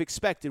I would have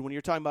expected when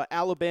you're talking about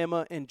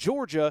Alabama and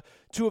Georgia,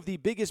 two of the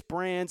biggest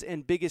brands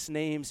and biggest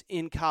names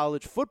in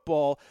college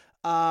football,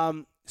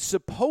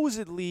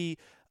 supposedly,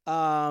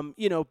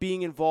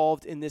 being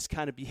involved in this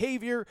kind of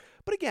behavior.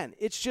 But again,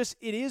 it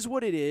is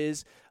what it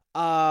is.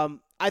 I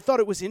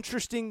thought it was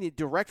interesting, the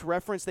direct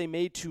reference they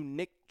made to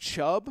Nick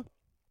Chubb,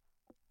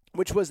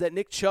 which was that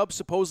Nick Chubb,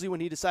 supposedly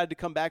when he decided to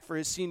come back for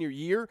his senior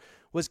year,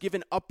 was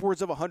given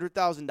upwards of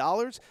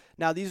 $100,000.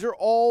 Now, these are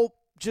all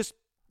just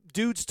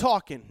dudes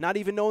talking, not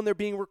even knowing they're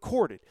being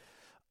recorded.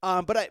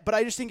 But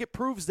I just think it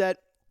proves that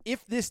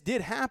if this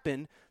did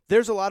happen,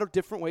 there's a lot of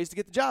different ways to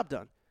get the job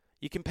done.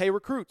 You can pay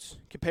recruits.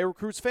 You can pay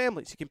recruits'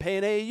 families. You can pay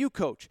an AAU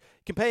coach.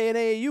 You can pay an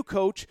AAU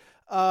coach,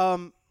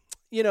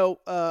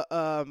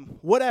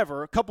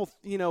 whatever, a couple,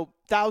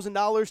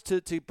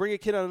 $1,000 to bring a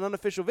kid on an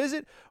unofficial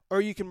visit,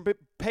 or you can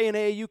pay an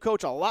AAU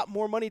coach a lot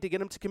more money to get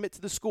them to commit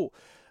to the school.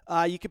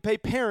 You can pay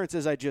parents,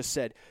 as I just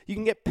said. You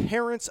can get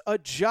parents a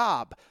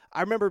job. I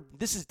remember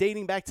this is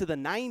dating back to the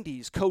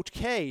 90s. Coach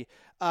K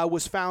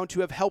was found to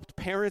have helped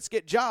parents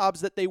get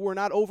jobs that they were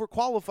not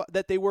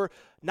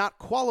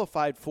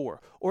qualified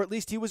for, or at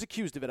least he was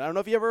accused of it. I don't know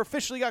if he ever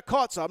officially got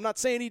caught, so I'm not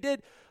saying he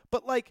did,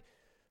 but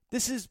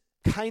this is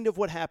kind of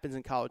what happens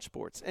in college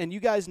sports. And you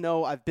guys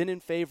know I've been in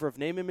favor of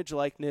name, image,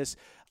 likeness.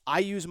 I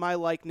use my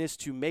likeness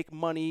to make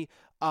money.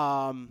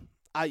 I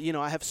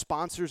have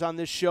sponsors on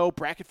this show,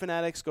 Bracket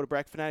Fanatics. Go to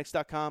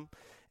bracketfanatics.com.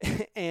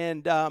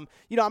 And, I'm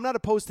not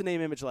opposed to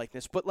name, image,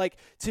 likeness. But,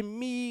 to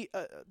me,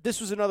 this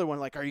was another one.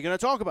 Are you going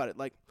to talk about it?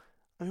 What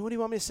do you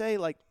want me to say?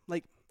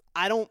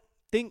 I don't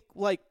think,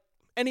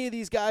 any of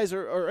these guys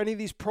or any of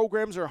these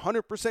programs are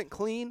 100%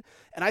 clean.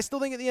 And I still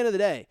think at the end of the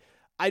day,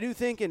 I do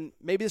think, and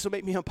maybe this will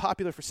make me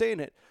unpopular for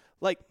saying it,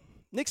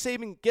 Nick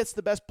Saban gets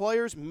the best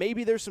players.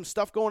 Maybe there's some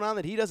stuff going on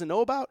that he doesn't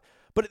know about.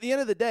 But at the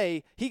end of the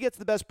day, he gets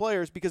the best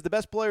players because the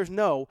best players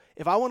know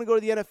if I want to go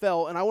to the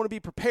NFL and I want to be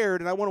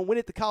prepared and I want to win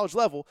at the college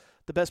level,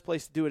 the best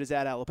place to do it is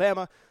at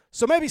Alabama.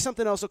 So maybe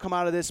something else will come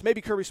out of this.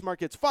 Maybe Kirby Smart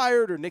gets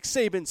fired or Nick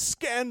Saban's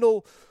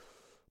scandal.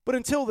 But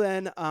until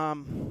then,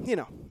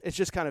 it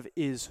just kind of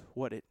is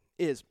what it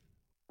is.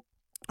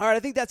 All right, I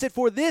think that's it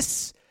for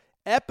this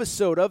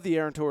episode of the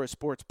Aaron Torres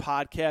Sports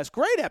Podcast.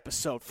 Great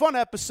episode, fun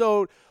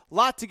episode,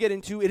 lot to get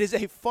into. It is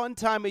a fun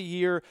time of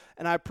year,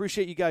 and I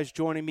appreciate you guys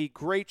joining me.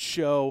 Great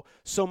show,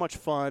 so much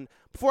fun.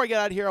 Before I get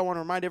out of here, I want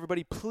to remind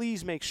everybody,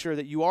 please make sure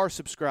that you are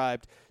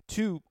subscribed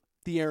to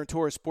the Aaron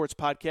Torres Sports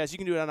Podcast. You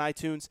can do it on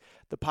iTunes,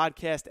 the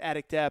Podcast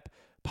Addict app,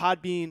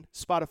 Podbean,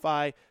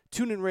 Spotify,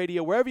 TuneIn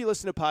Radio, wherever you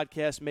listen to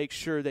podcasts. Make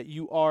sure that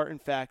you are, in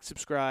fact,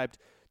 subscribed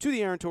to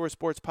the Aaron Torres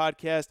Sports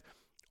Podcast.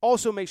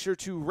 Also, make sure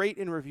to rate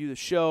and review the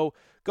show.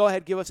 Go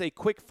ahead, give us a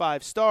quick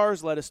 5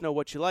 stars. Let us know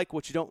what you like,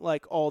 what you don't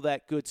like, all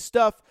that good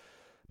stuff.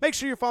 Make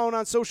sure you're following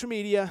on social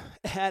media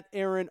at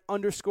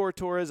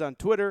Aaron_Torres on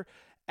Twitter,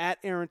 at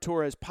Aaron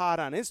Torres Pod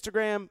on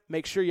Instagram.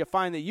 Make sure you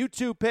find the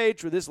YouTube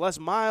page where this Les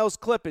Miles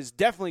clip is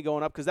definitely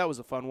going up because that was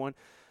a fun one.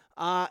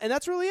 And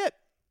that's really it.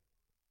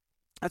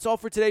 That's all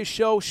for today's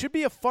show. Should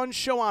be a fun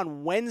show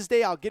on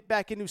Wednesday. I'll get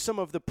back into some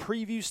of the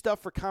preview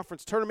stuff for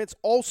conference tournaments.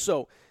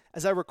 Also,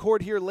 as I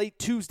record here late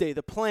Tuesday,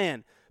 the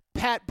plan,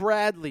 Pat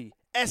Bradley,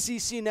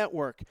 SEC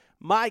Network,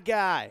 my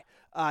guy.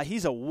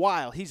 He's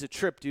a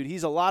trip, dude.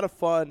 He's a lot of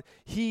fun.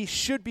 He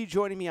should be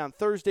joining me on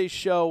Thursday's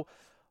show,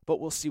 but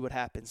we'll see what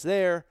happens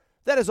there.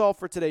 That is all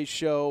for today's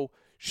show.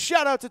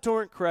 Shout out to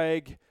Torrent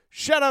Craig.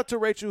 Shout out to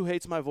Rachel, who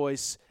hates my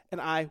voice. And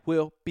I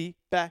will be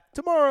back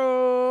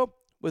tomorrow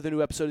with a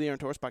new episode of the Aaron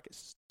Torres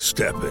Podcast.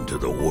 Step into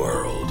the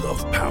world of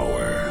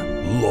power,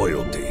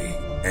 loyalty,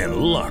 and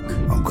luck.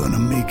 I'm going to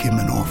make him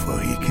an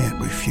offer he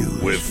can't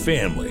refuse. With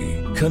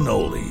family,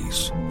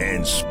 cannolis,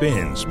 and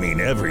spins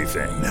mean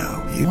everything.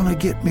 Now, you want to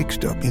get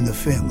mixed up in the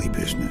family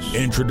business.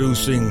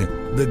 Introducing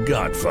The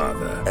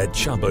Godfather at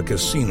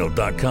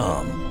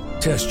ChumbaCasino.com.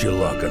 Test your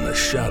luck in the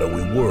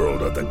shadowy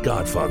world of The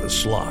Godfather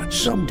slot.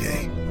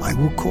 Someday, I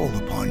will call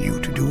upon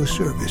you to do a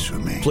service for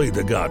me. Play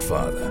The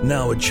Godfather,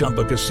 now at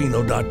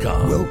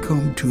ChumbaCasino.com.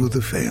 Welcome to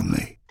the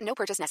family. No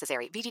purchase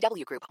necessary.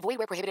 VGW Group. Void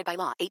where prohibited by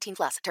law.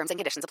 18+. Terms and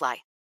conditions apply.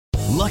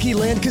 Lucky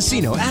Land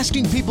Casino,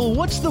 asking people,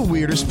 what's the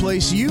weirdest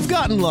place you've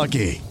gotten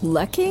lucky?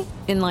 Lucky?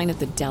 In line at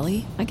the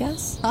deli, I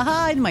guess?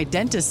 Aha, in my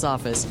dentist's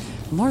office.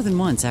 More than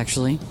once,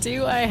 actually.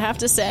 Do I have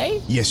to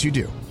say? Yes, you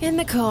do. In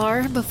the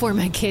car before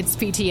my kids'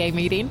 PTA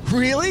meeting.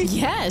 Really?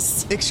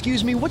 Yes.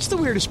 Excuse me, what's the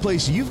weirdest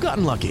place you've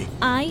gotten lucky?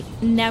 I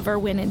never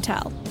win and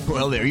tell.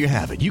 Well, there you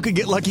have it. You can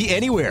get lucky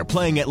anywhere,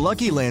 playing at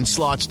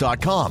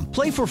LuckyLandSlots.com.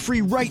 Play for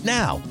free right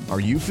now. Are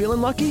you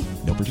feeling lucky?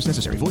 No purchase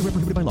necessary. Void where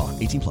prohibited by law.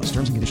 18+.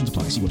 Terms and conditions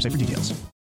apply. See website for details.